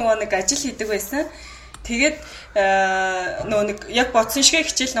хажуугаар нөгөө нэг ажил хийдэг байсан. Тэгээд нөгөө нэг яг бодсон шигээ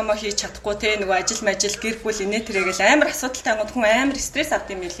хичээл номоо хийж чадахгүй те нөгөө ажил гэр бүл инээ тэрэгээл амар асуудалтай ангууд хүн амар стресс авд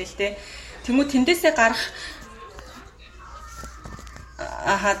юм билээ л те. Тэнгүү тэндээсээ гарах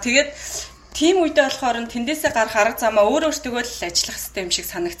тэгээд тийм үедээ болохоор тэндээсээ гарах арга замаа өөртөө л ажиллах хэрэгтэй юм шиг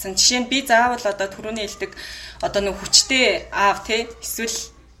санагдсан. Жишээ нь би заавал одоо түрүүний хэлдэг одоо нэг хүчтэй аав те эсвэл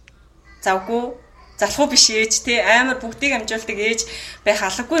завгүй залхуу биш ээж те амар бүгдийг амжуулдаг ээж байх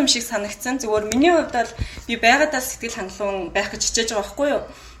алгагүй юм шиг санагдсан. Зүгээр миний хувьд бол би байгаадаа сэтгэл хангалуун байх гэж хичээж байгаа байхгүй юу?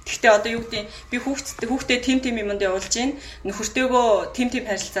 Гэхдээ одоо юу гэдэг би хүүхдээ тим юмд явуулж гин нөхөртөөгөө тим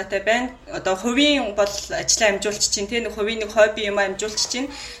харилцаатай байна. Одоо хувийн бол ажлаа амжуулж чинь те нэг хувийн нэг хобби юм амжуулж чинь.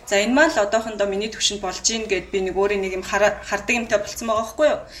 За энэ маань л одоохондоо миний төвшөнд болж гин гэд би нэг өөрийн нэг юм хардаг юмтай болцсон байгаа байхгүй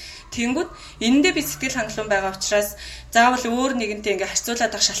юу? Тэнгүүд энэндээ би сэтгэл хангалуун байгаа учраас заавал өөр нэгэнтэй ингээ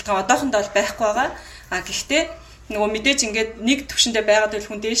харьцуулаад авах шалтгаан одоохондоо бол байхгүй байгаа. Гэхдээ нөгөө мэдээж ингээд нэг төвшөндөө байгаад байл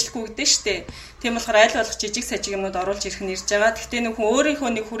хүн дээшлэхгүй гэдэг штэ. Тийм болохоор аль болох жижиг сажиг юмнууд оруулж ирэх нь ирж байгаа. Гэхдээ нэг хүн өөрийнхөө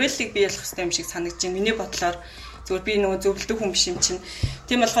нэг хүрээллийг бий болгох хэрэгтэй юм шиг санагдаж байна. Миний бодлоор зүгээр би нөгөө зөвлөдөг хүн биш юм чинь.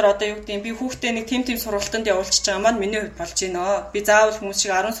 Тийм болохоор одоо юу гэдэг юм би хүүхдээ нэг тим сургалтанд явуулчихж байгаа маань миний хувьд болж байна. Би заавал хүмүүс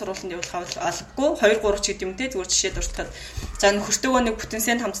шиг 10 сургалтанд явуулах албагүй 2 3 ч гэдэг юм те зүгээр жишээ дуртахад. За нөхөртөөгөө нэг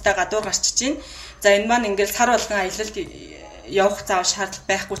бүтэнсийн хамттай гадуур гарчиж чинь. За энэ маань ингээд сар болгон аялалд явах заавал шаардлага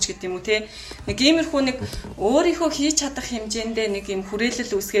байхгүй ч гэдэг юм уу те. Нэг иймэрхүү нэг өөрийнхөө хийж чадах хэмжээндээ нэг юм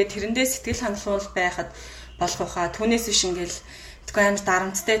хүрээлэл үүсгээд тэрэндээ сэтгэл хангалуун байхад болох байхаа. Түүнээс биш ингээл тэггүй амар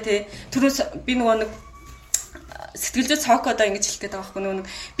дарамттай те. Түрүүс би нөгөө нэг сэтгэлдээ цоокодоо ингэж хэлэх гээд байгаа байхгүй нөгөө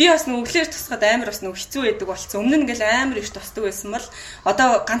би бас нөгөө өглөөр тусахад амар бас нөгөө хэцүү байдаг болсон. Өмнө нь ингээл амар их тусдаг байсан бол одоо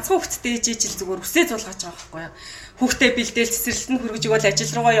ганцхан хүүхэдтэй ээжижил зүгээр үсээ зулгаж байгаа байхгүй юу. Хүүхдээ бэлдээл цэцэрлэлт нь хөргөж игэл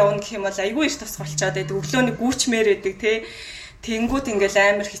ажил руугаа явна гэх юм бол айгүй их тусах болчиход байдаг. Өглөөний гүүчмээр байдаг те. Тэнгүүд ингээл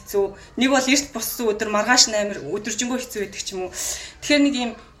амар хэцүү. Нэг бол эрт боссон өдөр маргааш амар өдөржингөө хэцүү байдаг ч юм уу. Тэгэхээр нэг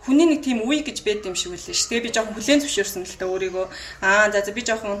юм хүний нэг тийм үе гэж байд юм шиг үлээ ш. Тэгээ би жоохон хүлээн зөвшөөрсөн л та өөрийгөө. За би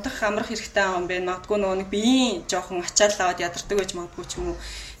жоохон унтах амрах хэрэгтэй юм байна. Магадгүй нөгөө нэг биеийн жоохон ачаал аваад ядардаг байж магадгүй ч юм уу.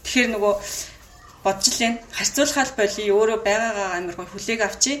 Тэгэхээр нөгөө бодж лээ. Харьцуулахал боли өөрөө байгаагаа амар гой хүлээг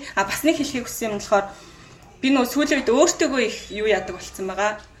авчи. Бас нэг хэлхийг хүссэн юм болохоор би нөгөө сүүлийн үед өөртөөгөө их юу яадаг болсон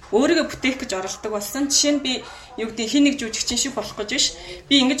байгаа. Өөрийгөө бүтээх гэж оролдог болсон. Жишээ нь би юу гэдэг хин нэг жүжигчин шиг болох гэж биш.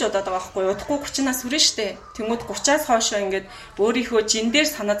 Би ингэж бодоод байгаа байхгүй юу? Удахгүй 30-аас хүрэн штэ. Тэнгүүд 30-аас хоошоо ингээд өөрийнхөө жин дээр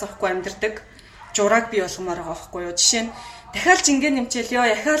санаа зовхгүй амьдэрдэг жураг бий болгомоор байгаа байхгүй юу? Жишээ нь дахиад жингээ нэмчээл ёо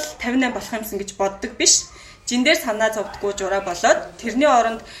яхаал 58 болох юмсан гэж боддог биш. Жин дээр санаа зовдггүй жураг болоод тэрний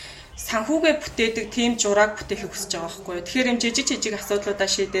оронд санхүүгээ бүтээдэг тийм жураг бүтээхийг хүсэж байгаа байхгүй юу. Тэгэхээр юм жижиг асуудлуудаа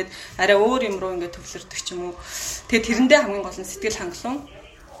шийдээд арай өөр юм руу ингээд төвлөрдөг ч юм уу. Тэгээ тэрэндээ хамгийн гол нь сэтгэл хангалуун.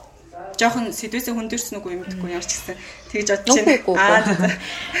 Жохон сэдвээсээ хөндөрсөн үгүй юм гэдэггүй ямар ч гэсэн тэгж бодож байна.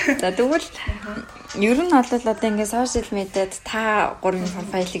 За тэгвэл ер нь бол одоо ингээд сошиал медиад та гурвын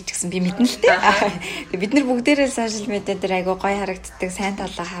профайлыг ч гэсэн би мэднэ л дээ. Бид нар бүгдээрээ сошиал медиа дээр айгуу гоё харагддаг, сайн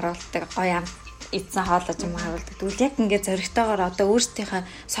талаа харуулдаг, гоё ам эзэн хоолой юм харуулдаг. Тэгвэл яг ингээд зоригтойгоор одоо өөрсдийнхээ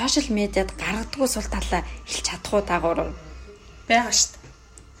сошиал медиад гаргадаггүй сул талаа хэлж чадах уу та гурав? Бага шүү дээ.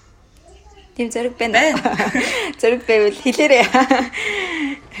 Тийм зориг байна. Зориг байвал хэлээрэй.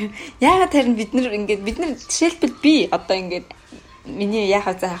 Яагаад харин бид нар жишээлбэл би одоо ингээд миний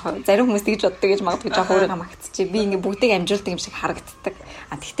яхаа зарим хүмүүс тэгж боддог гэж магадгүй жоох өөрийгөө магтчихъя. Би ингээд бүгдийг амжуулдаг юм шиг харагддаг.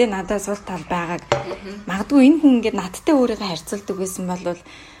 Тэгтээ надад сул тал байгааг магадгүй энэ хүн ингээд надтай өөрийгөө харьцуулдаг байсан бол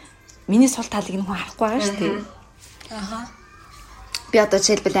миний сул талыг нь хүн харахгүй байгаа шүү дээ. Би одоо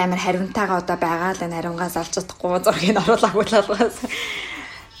жишээлбэл амар хариунтайгаа одоо байгаа л энэ хариунгаас алж чадахгүй зургийг оруулаагүй л болгоос.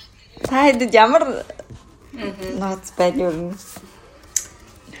 Та хэд ямар нууц байд юу?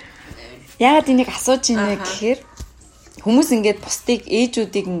 Яагаад энийг асууж ийнэ гэхээр хүмүүс ингээд бусдыг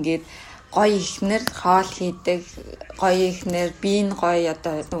ээжүүдийг ингээд гоё ихнэр хоол хийдэг, гоё ихнэр биеийн гоё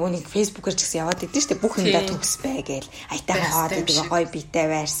одоо нөгөө нэг фэйсбүүкээр ч гэсэн яваад идэв шүү дээ. Бүх юмдаа төгс бай гээл. Аятайхан хоол идэг гоё биетэй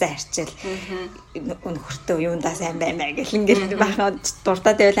байрсан арчил. Өнөхөртөө юундаа сайн баймаа гэл ингээд бахнууд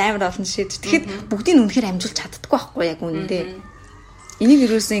дурдаад байвал амар олон шийд. Тэгэхэд бүгдийг нь үнэхээр амжуулж чаддаггүй байхгүй яг үнэндээ. Энийг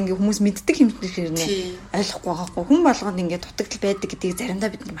юусэн ингээ хүмүүс мэддэг хэмжээр нэ ойлгохгүй байхгүй. Хүн болгонд ингээ дутагдал байдаг гэдгийг заримдаа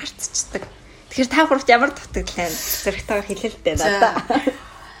бид мартчихдаг. Тэгэхээр та гуравт ямар дутагдал байна? Зэрэгтэйгээр хэлээ л дээ надаа.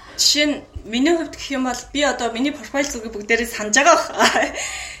 Жишээ нь миний хувьд гэх юм бол би одоо миний профайл зүгийг бүгдээрээ санаж байгаа.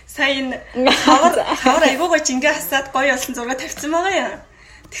 Сая энэ хавар айгуугаа жингээ хасаад гоё болсон зураг тавьсан байгаа юм.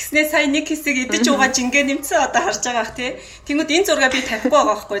 Тэгснээ сая нэг хэсэг идэж уугаа жингээ нэмсэн одоо харж байгаа бах тий. Тэнгүүд энэ зураг би тавихгүй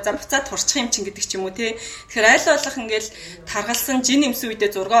байгаа байхгүй. За буцаад турчих юм чин гэдэг ч юм уу тий. Тэгэхээр аль болох ингээл таргалсан жин нэмсэн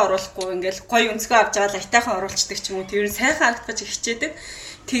үедээ зураг оруулахгүй ингээл гоё өнцгөө авч байгаа л айтайхан оруулцдаг ч юм уу. Тэр нь сайхан харагдаж хичээдэг.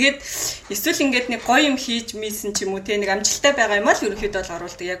 Тэгээд эсвэл ингээд нэг гоё юм хийж мийсэн ч юм уу те нэг амжилттай байгаа юм аа л ерөнхийдөө бол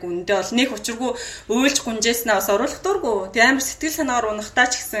оруулдаг. Яг үндэ бол нэг учиргүй уйлж гунжээснаа бас оруулах дурггүй. Тэг амар сэтгэл санаагаар унахтаа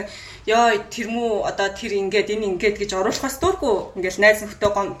ч гэсэн ёо тэр мүү одоо тэр ингээд энэ ингээд гэж оруулах бас дурггүй. Ингээл найз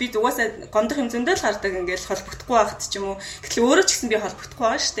нөхдөд би угаасаа гомдох юм зөндөл гардаг ингээл холбогдохгүй байхад ч юм уу. Гэтэл өөрөө ч гэсэн би холбогдохгүй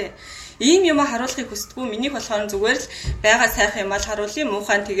байгаа шүү дээ. Ийм юм харуулахыг хүсдэггүй. Минийх болохоор зүгээр л байгаа сайхан юм ал харуулъя.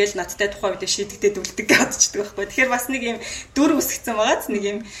 Муухайн тэгэл надтай тухай үедээ шийдэгдээд үлдэг гадчдаг байхгүй. Тэгэхээр бас нэг юм дүр үсгэсэн байгааз нэг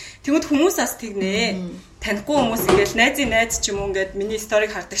юм. Тэгмэд хүмүүс бас тэгнэ. Танихгүй хүмүүс ингээл найзын найз ч юм уу ингээд миний сториг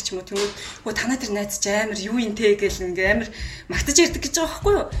хардаг ч юм уу. Тэгмэд хөө танаа тэр найз ч амар юу юм те гэл ингээ амар магтаж ярьдаг гэж байгаа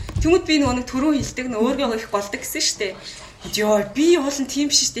байхгүй юу. Тэгмэд би нөгөө нэг түрүү хилдэг нөгөө өөргөө их болдог гэсэн штэ. Йоо би уулын тийм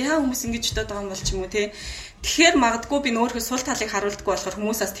биш штэ. Яа хүмүүс ингэж бодоод байгаа юм бол ч юм уу те. Тэгэхээр магадгүй би нөөрхөө сул талыг харуулдаггүй болохоор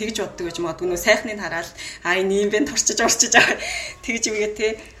хүмүүсээс тэгж боддог гэж магадгүй нөө сайхныг хараад энэ юм бэ турчиж орчиж байгаа тэгж үгээ те.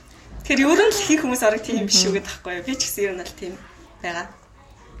 Тэгэхээр ер нь л хийх хүмүүс арга тийм биш үү гэдэг байхгүй юу. Би ч гэсэн ер нь л тийм байгаа.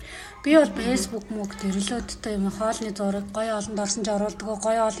 Би бол Facebook мөг төрлөөдтэй юм хоолны зураг гоё олонд орсон ч оруулдаг,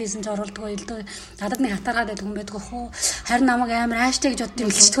 гоё ол хийсэн ч оруулдаг илдэг. Надад нэг хатаргаад байдаг юм байдаг хөө. Харин намайг амар ааштай гэж боддог юм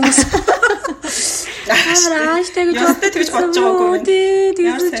л ч хүмүүс. Амар ааштай гэж боддог тэгж бодож байгаагүй юм.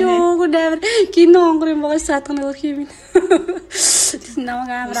 Тэгж жоо амар кино онгор юм байгаас саадгана өөр юм. Тэс намайг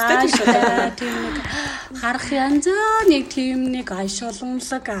амар ааштай тийм нэг харах янз нэг тийм нэг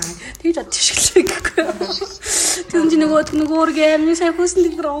айшуулмлаг тэгж бодож шиглээ гэхгүй. Тэгэн чи нөгөө гэмний сайн хүссэн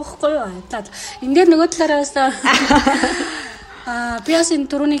дээр орохгүй. Энд дээр нөгөө талаараас би бас энэ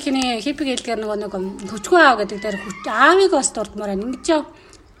түрүүний хиний хипиг хэлдгээр нөгөө хүчгүй аав гэдэг дээр аавыг бас дурдмаар байна. Ингэж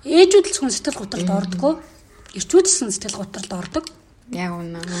ээжүүд л хүн сэтгэл готролд ордоггүй. Эрчүүд ч гэсэн сэтгэл готролд ордог. Яг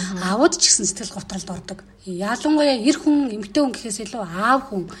үнэ. Аавууд ч гэсэн сэтгэл готролд ордог. Ялангуяа эр хүн, эмэгтэй хүн гэхээс илүү аав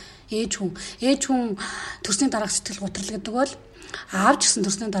хүн, ээж хүн төрсний дараах сэтгэл готрол гэдэг бол аав ч гэсэн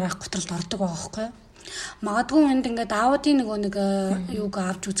төрсний дараах готролд ордог байгаа байхгүй юу? Магадгүй энд ингээд аавуудын нөгөө нэг юуг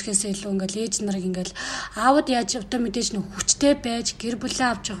авч үзэхээс илүү ингээд ээж нарыг ингээд аавууд яаж өдөө мэдээж нэг хүчтэй байж гэр бүлээ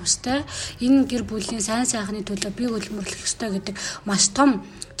авч явах ёстой. Энэ гэр бүлийн сайн сайхны төлөө бие хөдөлмөрлөх ёстой гэдэг маш том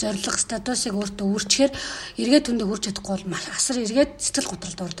зорилго статусыг өөртөө үрчээр эргээд түндэ хүрч чадахгүй бол асар эргээд сэтгэл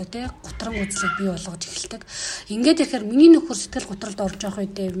готролд ордог тий готрон үзлийг бий болгож эхэлдэг. Ингээд ихээр миний нөхөр сэтгэл готролд орж явах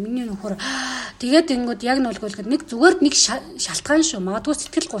үедээ миний нөхөр тэгээд ингэод яг нөлгөөлөхөд нэг зүгээр нэг шалтгаан шүү. Магадгүй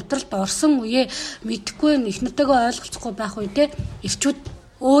сэтгэл готролд орсон үеэ мэдхгүй эхнэртэйгээ ойлголцохгүй байх үедээ эрчүүд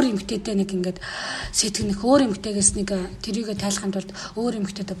өөр эмэгтэйтэй нэг ингээд сэтгэнэх өөр эмэгтэйгээс нэг тэрийгэ тайлахын тулд өөр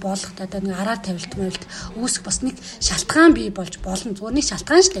эмэгтэйтэй болох одоо нэг араар тавилт мэлт үүсэх бас нэг шалтгаан бий болж болно. Зүгээр нэг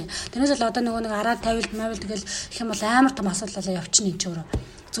шалтгаан шүү дээ. Тэрнээс л одоо нөгөө нэг араар тавилт мавилт тэгэл их юм бол амар том асуудал явчихна энэ ч өөрөө.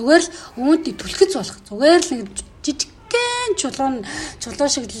 Зүгээр л үүнд түлхэц болох. Зүгээр л нэг жижигхэн чулуу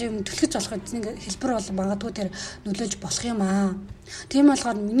шиг юм түлхэц болох нэг хэлбэр бол магадгүй тэр нөлөөлж болох юм аа. Тийм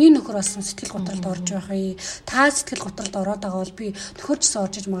болохоор миний нөхөр бас сэтгэл готролд орж байхыг та сэтгэл готролд ороод байгаа бол би нөхөрчсөн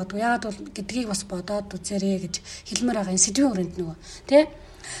орж иж магадгүй яагаад бол гэдгийг бас бодоод үзээрэй гэж хэлмээр байгаа энэ сэдвийн өрөөнд нөгөө тий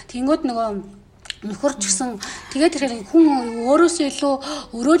Тэнгүүд нөгөө нөхөр ч гэсэн тэгээд тэгэхээр хүн өөрөөсөө илүү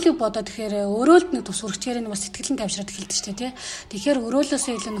өрөөлөг бодоод тэгэхээр өрөөлд нэг тус үргэлжлэхээр нэг бас сэтгэл нь тайвшраад эхэлдэг шүү дээ тий Тэгэхээр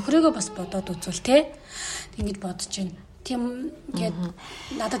өрөөлөөсөө илүү нөхрийгөө бас бодоод үзвэл тий ингэж бодож байна тийм гээд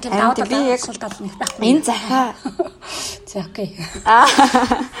надад тийм даваад суултаад нэг байхгүй. Энэ захиа. За окей.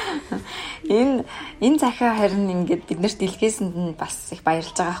 Энэ захиа харин ингээд биднэрт дэлгэсэнд нь бас их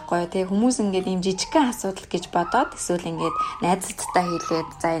баярлж байгаа байхгүй тий хүмүүс ингээд ийм жижигхэн асуудал гэж бодоод эсвэл ингээд найзуудтай хэлээд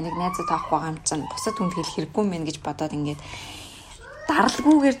за энийг найзууд авах байгаа юм чинь бусад хүнд хэлэх хэрэггүй мэн гэж бодоод ингээд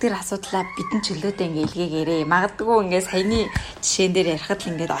даралгүйгээр тэр асуудлаа бидэн чөлөөтэй ингээ илгээгээрээ. Магадгүй ингээ саяны жишээн дээр ярихад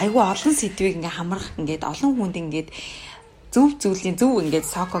л ингээ айгүй олон сэдвийг ингээ хамрах ингээ олон хүнд ингээ зөв зүйлийн зөв ингээ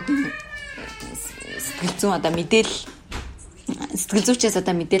сокогийн сэтгэл зүйн одоо мэдээлэл сэтгэл зүйчээс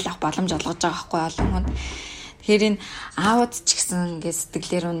одоо мэдээлэл авах боломж олгож байгаа байхгүй олон хүнд. Тэгэхээр энэ аауд ч гэсэн ингээ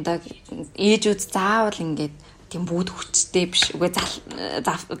сэтгэлээр ундаг ээжүүд заавал ингээ тийм бүгд хүчтэй биш. Үгүй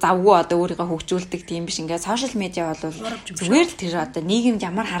завгүй одоо өөрийгөө хөгжүүлдэг тийм биш. Ингээ сошиал медиа бол зүгээр л тэр одоо нийгэмд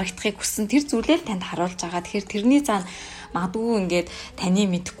ямар харагдахыг хүссэн тэр зүйлээ л танд харуулж байгаа. Тэгэхээр тэрний цаана магадгүй ингээд таны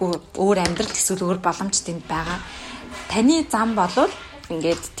мэдхгүй өөр амьдрал эсвэл өөр боломж тэнд байгаа. Таны зам болвол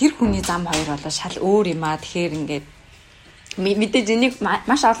ингээд тэр хүний зам хоёр болоо шал өөр юм аа. Тэгэхээр ингээд мэдээж энийг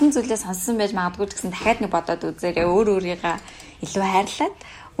маш олон зүйлээ сонссон байж магадгүй ч гэсэн дахиад нэг бодоод үзээрэй. Өөр өөрийгөө илүү хайрлаад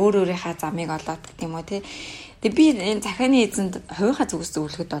өөр өөрийнхөө замыг олоод гэх юм уу тий. Тэгээ би энэ захианы эзэнд хувийнхаа зүгээс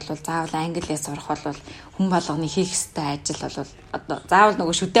зөвлөхөд бол заавал англиас сурах бол хүн болгоны хийх ёстой ажил бол одоо заавал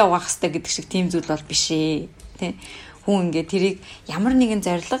нөгөө шүдэ угаах ёстой гэдэг шиг тийм зүйл бол биш ээ тий. Хүн ингээд тэрийг ямар нэгэн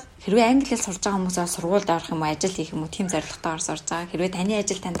зорилго хэрвээ англиас сурж байгаа хүмүүсээ сургуульд орох юм уу ажил хийх юм уу тийм зорилготойгоор сурж байгаа. Хэрвээ таны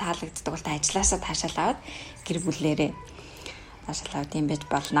ажил танд таалагддаг бол та ажилласаа таашаал аваад гэр бүлээрээ таашаал аваад юм байж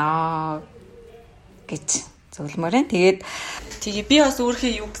болно гэж зөвлөмөрэн. Тэгээ би бас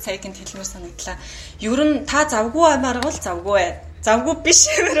өөрхий юг саяхан хэлмээр санагдлаа. Ер нь та завгүй аймаар бол завгүй бай. Завгүй биш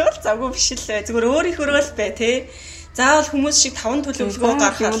аймаар бол завгүй биш л бай. Зүгээр өөрийнхөө л бай тий. Заавал хүмүүс шиг 5 төлөвлөгөө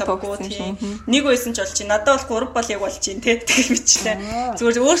гаргах албагүй тий. Нэг байсан ч болж чинь надад бол 3 бол яг болж чинь тий гэх мэтлээ.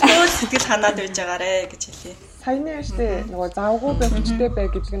 Зүгээр өөртөө сэтгэл ханаад байж байгаарэ гэж хэлье. Саяны штэ нөгөө завгүй бай хүчтэй бай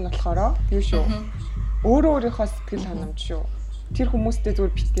гэдэг нь болохоор юу шүү. Өөрөө өөрийнхөө сэтгэл ханамж шүү. Тэр хүмүүстэй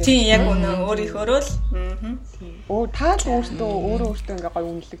зүгээр битээ. Тийм яг үнэ өөрийнхөө л. Оо та л өөрөө ингээ гоё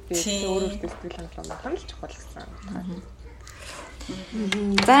үнэлэгдээ. Өөрөө сэтгэл хангалуун л чухал гэсэн.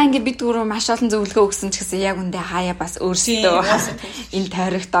 За ингээ бид гурав маш олон зөвлөгөө өгсөн ч гэсэн яг үндэ хаяа бас өөрсдөө энэ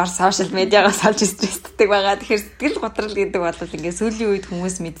тойрогт ор сошиал медиагаас олж стресстэй байгаа. Тэгэхээр сэтгэл готрол гэдэг бол ингээ сүүлийн үед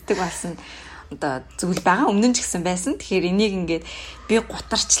хүмүүс мэддэг болсон одоо зүйл байгаа. Өмнө нь ч гэсэн байсан. Тэгэхээр энийг ингээд би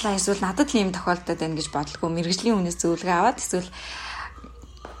гутарчлаа эсвэл надад л юм тохиолдоод байна гэж бодлого мэргэжлийн хүнээс зөвлөгөө аваад эсвэл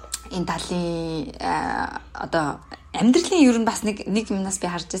энэ талын одоо амьдралын ер нь бас нэг юмнаас би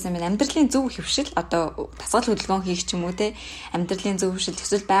харж байсан байна. Амьдралын зөв хөвшил одоо тасгал хөдөлгөөн хийх ч юм уу те амьдралын зөв хөвшил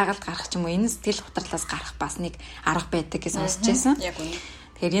эсвэл байгальд гарах ч юм уу энэ сэтгэл гутралаас гарах бас нэг арга байдаг гэж сонсч байсан. Яг үнэ.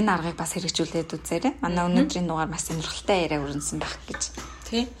 Тэгэхээр энэ аргыг бас хэрэгжүүлээд үзээрэй. Манай өнөөдрийн дугаар маш сонирхолтой яриа өрнөсөн байх гэж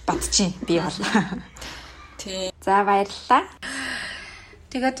бодчих би бол. Тий. За баярлалаа.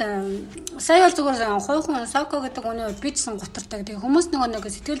 Тэгээд сая бол зүгээр хойхон соко гэдэг үний би ч сан гутардаг. Тэгээ хүмүүс нэг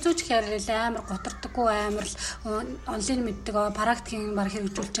сэтгэл зүйч хэрэг амар гутардаггүй амар л онлайн мэддэг практикийн баг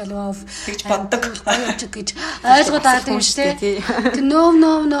хэрэгжүүлж ялваа гэж боддог гэж ойлгоод байгаа юм шүү дээ. Тэг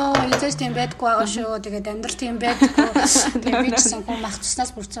нөө эзэж тийм байдаггүй байгаа шүү. Тэгээд амьдрал тийм байдаггүй. Тэгээ би ч сан хүн мах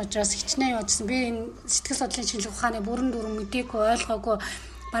туснаас бүрдсэн учраас хичнээн явуулсан. Би энэ сэтгэл судлалын шинжилгээ ухааны бүрэн дүрэн мэдээгүй ойлгоогүй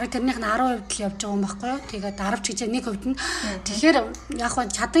бараг тэрнийх нь 10% л явж байгаа юм байхгүй юу. Тэгээд 10 ч гэж 1% нь. Тэгэхээр яг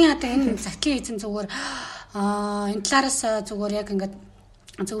хөө чадан энэ Захиа эзэн зүгээр энэ талаараас зүгээр яг ингээд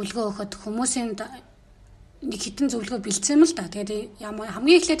зөвлөгөө өгөхөд хүмүүсийн нэг хитэн зөвлөгөө бэлдсэн юм л да. Тэгээд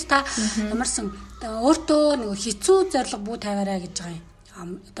хамгийн эхлээд та ямарсан өөртөө нөгөө хэцүү зориг бүү тавиараа гэж байгаа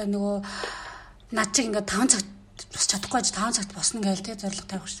юм. Одоо нөгөө над чиг ингээд 5 цагт бас чадахгүй 5 цагт босно гээл тий зориг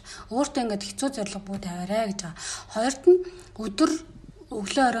тавих шүү. Өөртөө ингээд хэцүү зориг бүү тавиараа гэж байгаа. Хоёрт нь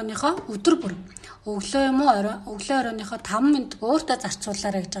өглөө оройныхоо өдөр бүр өглөө юм уу өглөө оройныхоо 5 минут өөртөө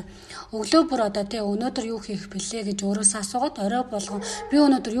зарцуулаарай гэж байгаа. Өглөө бүр одоо тий өнөөдөр юу хийх бэлээ гэж өөрөөсөө асуугаад орой болгон би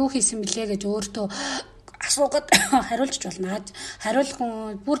өнөөдөр юу хийсэн бэлээ гэж өөртөө асуугаад хариулж болно. Хариулах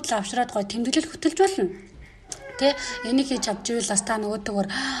хүн бүр лавшраад гой тэмдэглэл хөтөлж болно. Тэ энийг хийж авч ивэл бас та нөгөөдөгөр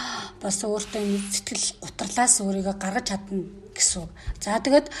бас өөртөө сэтгэл гутралаас өөрийгөө гаргаж чадна гэсэн. За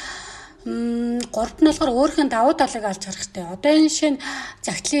тэгээд гуравт нь болохоор өөрхийн давуу талыг алж харах хэрэгтэй. Одоо энэ шинэ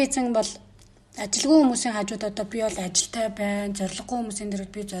Захиа эзэн бол ажилгүй хүмүүсийн хажууд одоо би бол ажилтай байна, зорилгогүй хүмүүсийн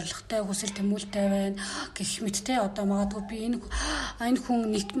дэргэд би зорилготой, хүсэл тэмүүлтэй байна гэх мэттэй. Одоо магадгүй би энэ хүн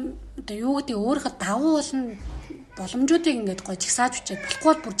нэг одоо юу гэдэг өөрийнхөө давуу болно боломжуудыг ингээд гоё жигсааж бичээд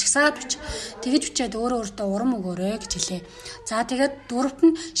болохгүй бүр жигсаад бич. Тэгэж бичээд өөртөө урам өгөөрэй гэж хэлээ. За тэгээд дөрөвт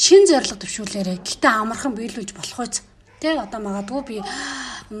нь шин зорилго төвшүүлээрэй. Гэтэ амархан биелүүлж болох үз. Тэ одоо магадгүй би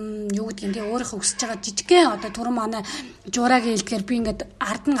юу гэдгийг тэ өөрийнхөө өсөж байгаа жижигхэн одоо түрэн манай жуурагийн хэлдгээр би ингээд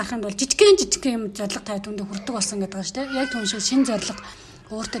ард нь гарахын тулд жижигхэн юм зорилго тавьд үндэ хүрдэг болсон гэдэг байгаа шүү дээ. Яг түн шиг шин зорилго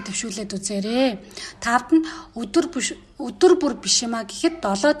өөртөө төвшүүлээд үзээрэй. Тавд нь өдөр бүр биш юм а гэхэд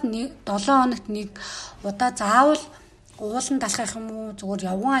 7 хоногт нэг удаа заавал уулан талхах юм уу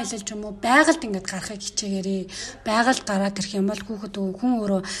зүгээр явган аялалч юм уу байгальд ингээд гарахыг хичээгээрэй. Байгальд гараад ирэх юм бол хүн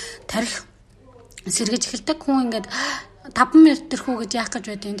өөрөө тарих сэргэж эхэлдэг. Хүн ингээд 5 метр хүү гэж яах гэж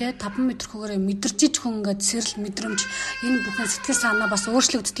байдیں۔ Тэ 5 метр хүүгээр мэдэрчиж хүн ингээд сэрэл мэдрэмж энэ бүхэн сэтгэл санаа бас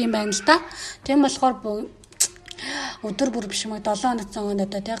өөрчлөгддөг юм байна л да. Тийм болохоор өдөр бүр биш юм 7 хоног цаанд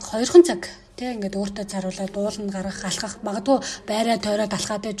одоо тэ 2 цаг тэ ингээд өөртөө царуулаад уулна гаргах алхах магадгүй байраа тойроод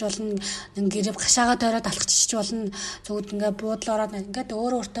алхаад иж болно гэрээ гашаагаа тойроод алхчихж болно зүгд ингээд буудлаа ороод ингээд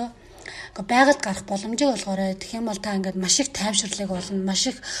өөртөө байгальд гарах боломжийг олгоорой. Тэгэх юм бол та ингээд маш их тайвширлыг болно. Маш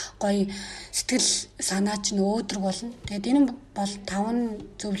их гоё сэтгэл санаа чинь өөдрөг болно. Тэгээд энэ бол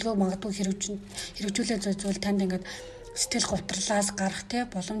 5 зөвлөгөө магадгүй хэрэгжүүлээ зүйл танд ингээд сэтгэл гутралаас гарах те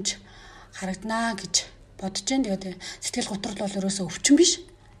боломж харагданаа гэж бодож जैन. Тэгээд сэтгэл гутрал бол ерөөсөө өвчин биш.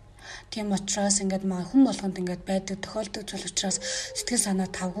 Тийм учраас ингээд хүн болгонд ингээд байдаг тохиолддог зүйл учраас сэтгэл санаа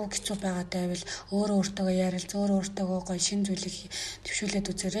тавгүй хэцүү байгаад байвал өөртөө ярилц өөртөө гоё шин зүйлийг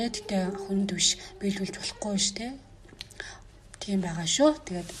төвшүүлээд үзээрэй. Гэтэ хүнд биш биелүүлж болохгүй ш тэ. Тийм байгаа шүү.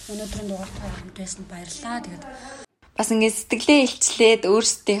 Тэгээд өнөөдрийн дугаартаа хамт байсан баярлалаа. Тэгээд бас ингээд сэтгэлээ илчлээд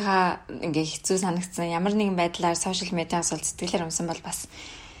өөрсдийнхээ ингээд хэцүү санагдсан ямар нэгэн байдлаар сошиал медиас бол сэтгэлээр унсан бол бас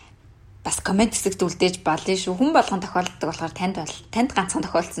комент хэсэгт үлдээж болно шүү. Хүн болгон тохиолддог болохоор танд ганцхан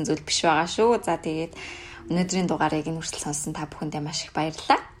тохиолдсон зүйл биш байгаа шүү. За тэгээд өнөөдрийн дугаарыг энэ хүртэл сонссон та бүхэндээ маш их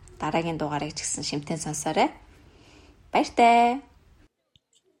баярлалаа. Дараагийн дугаарыг ч гэсэн шимтэн сонсоорой. Баяртай.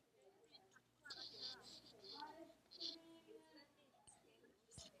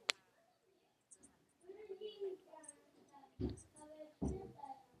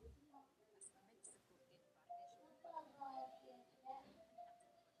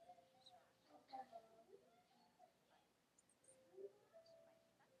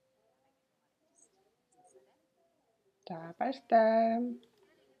 За баяртай.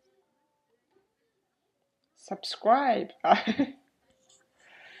 Subscribe.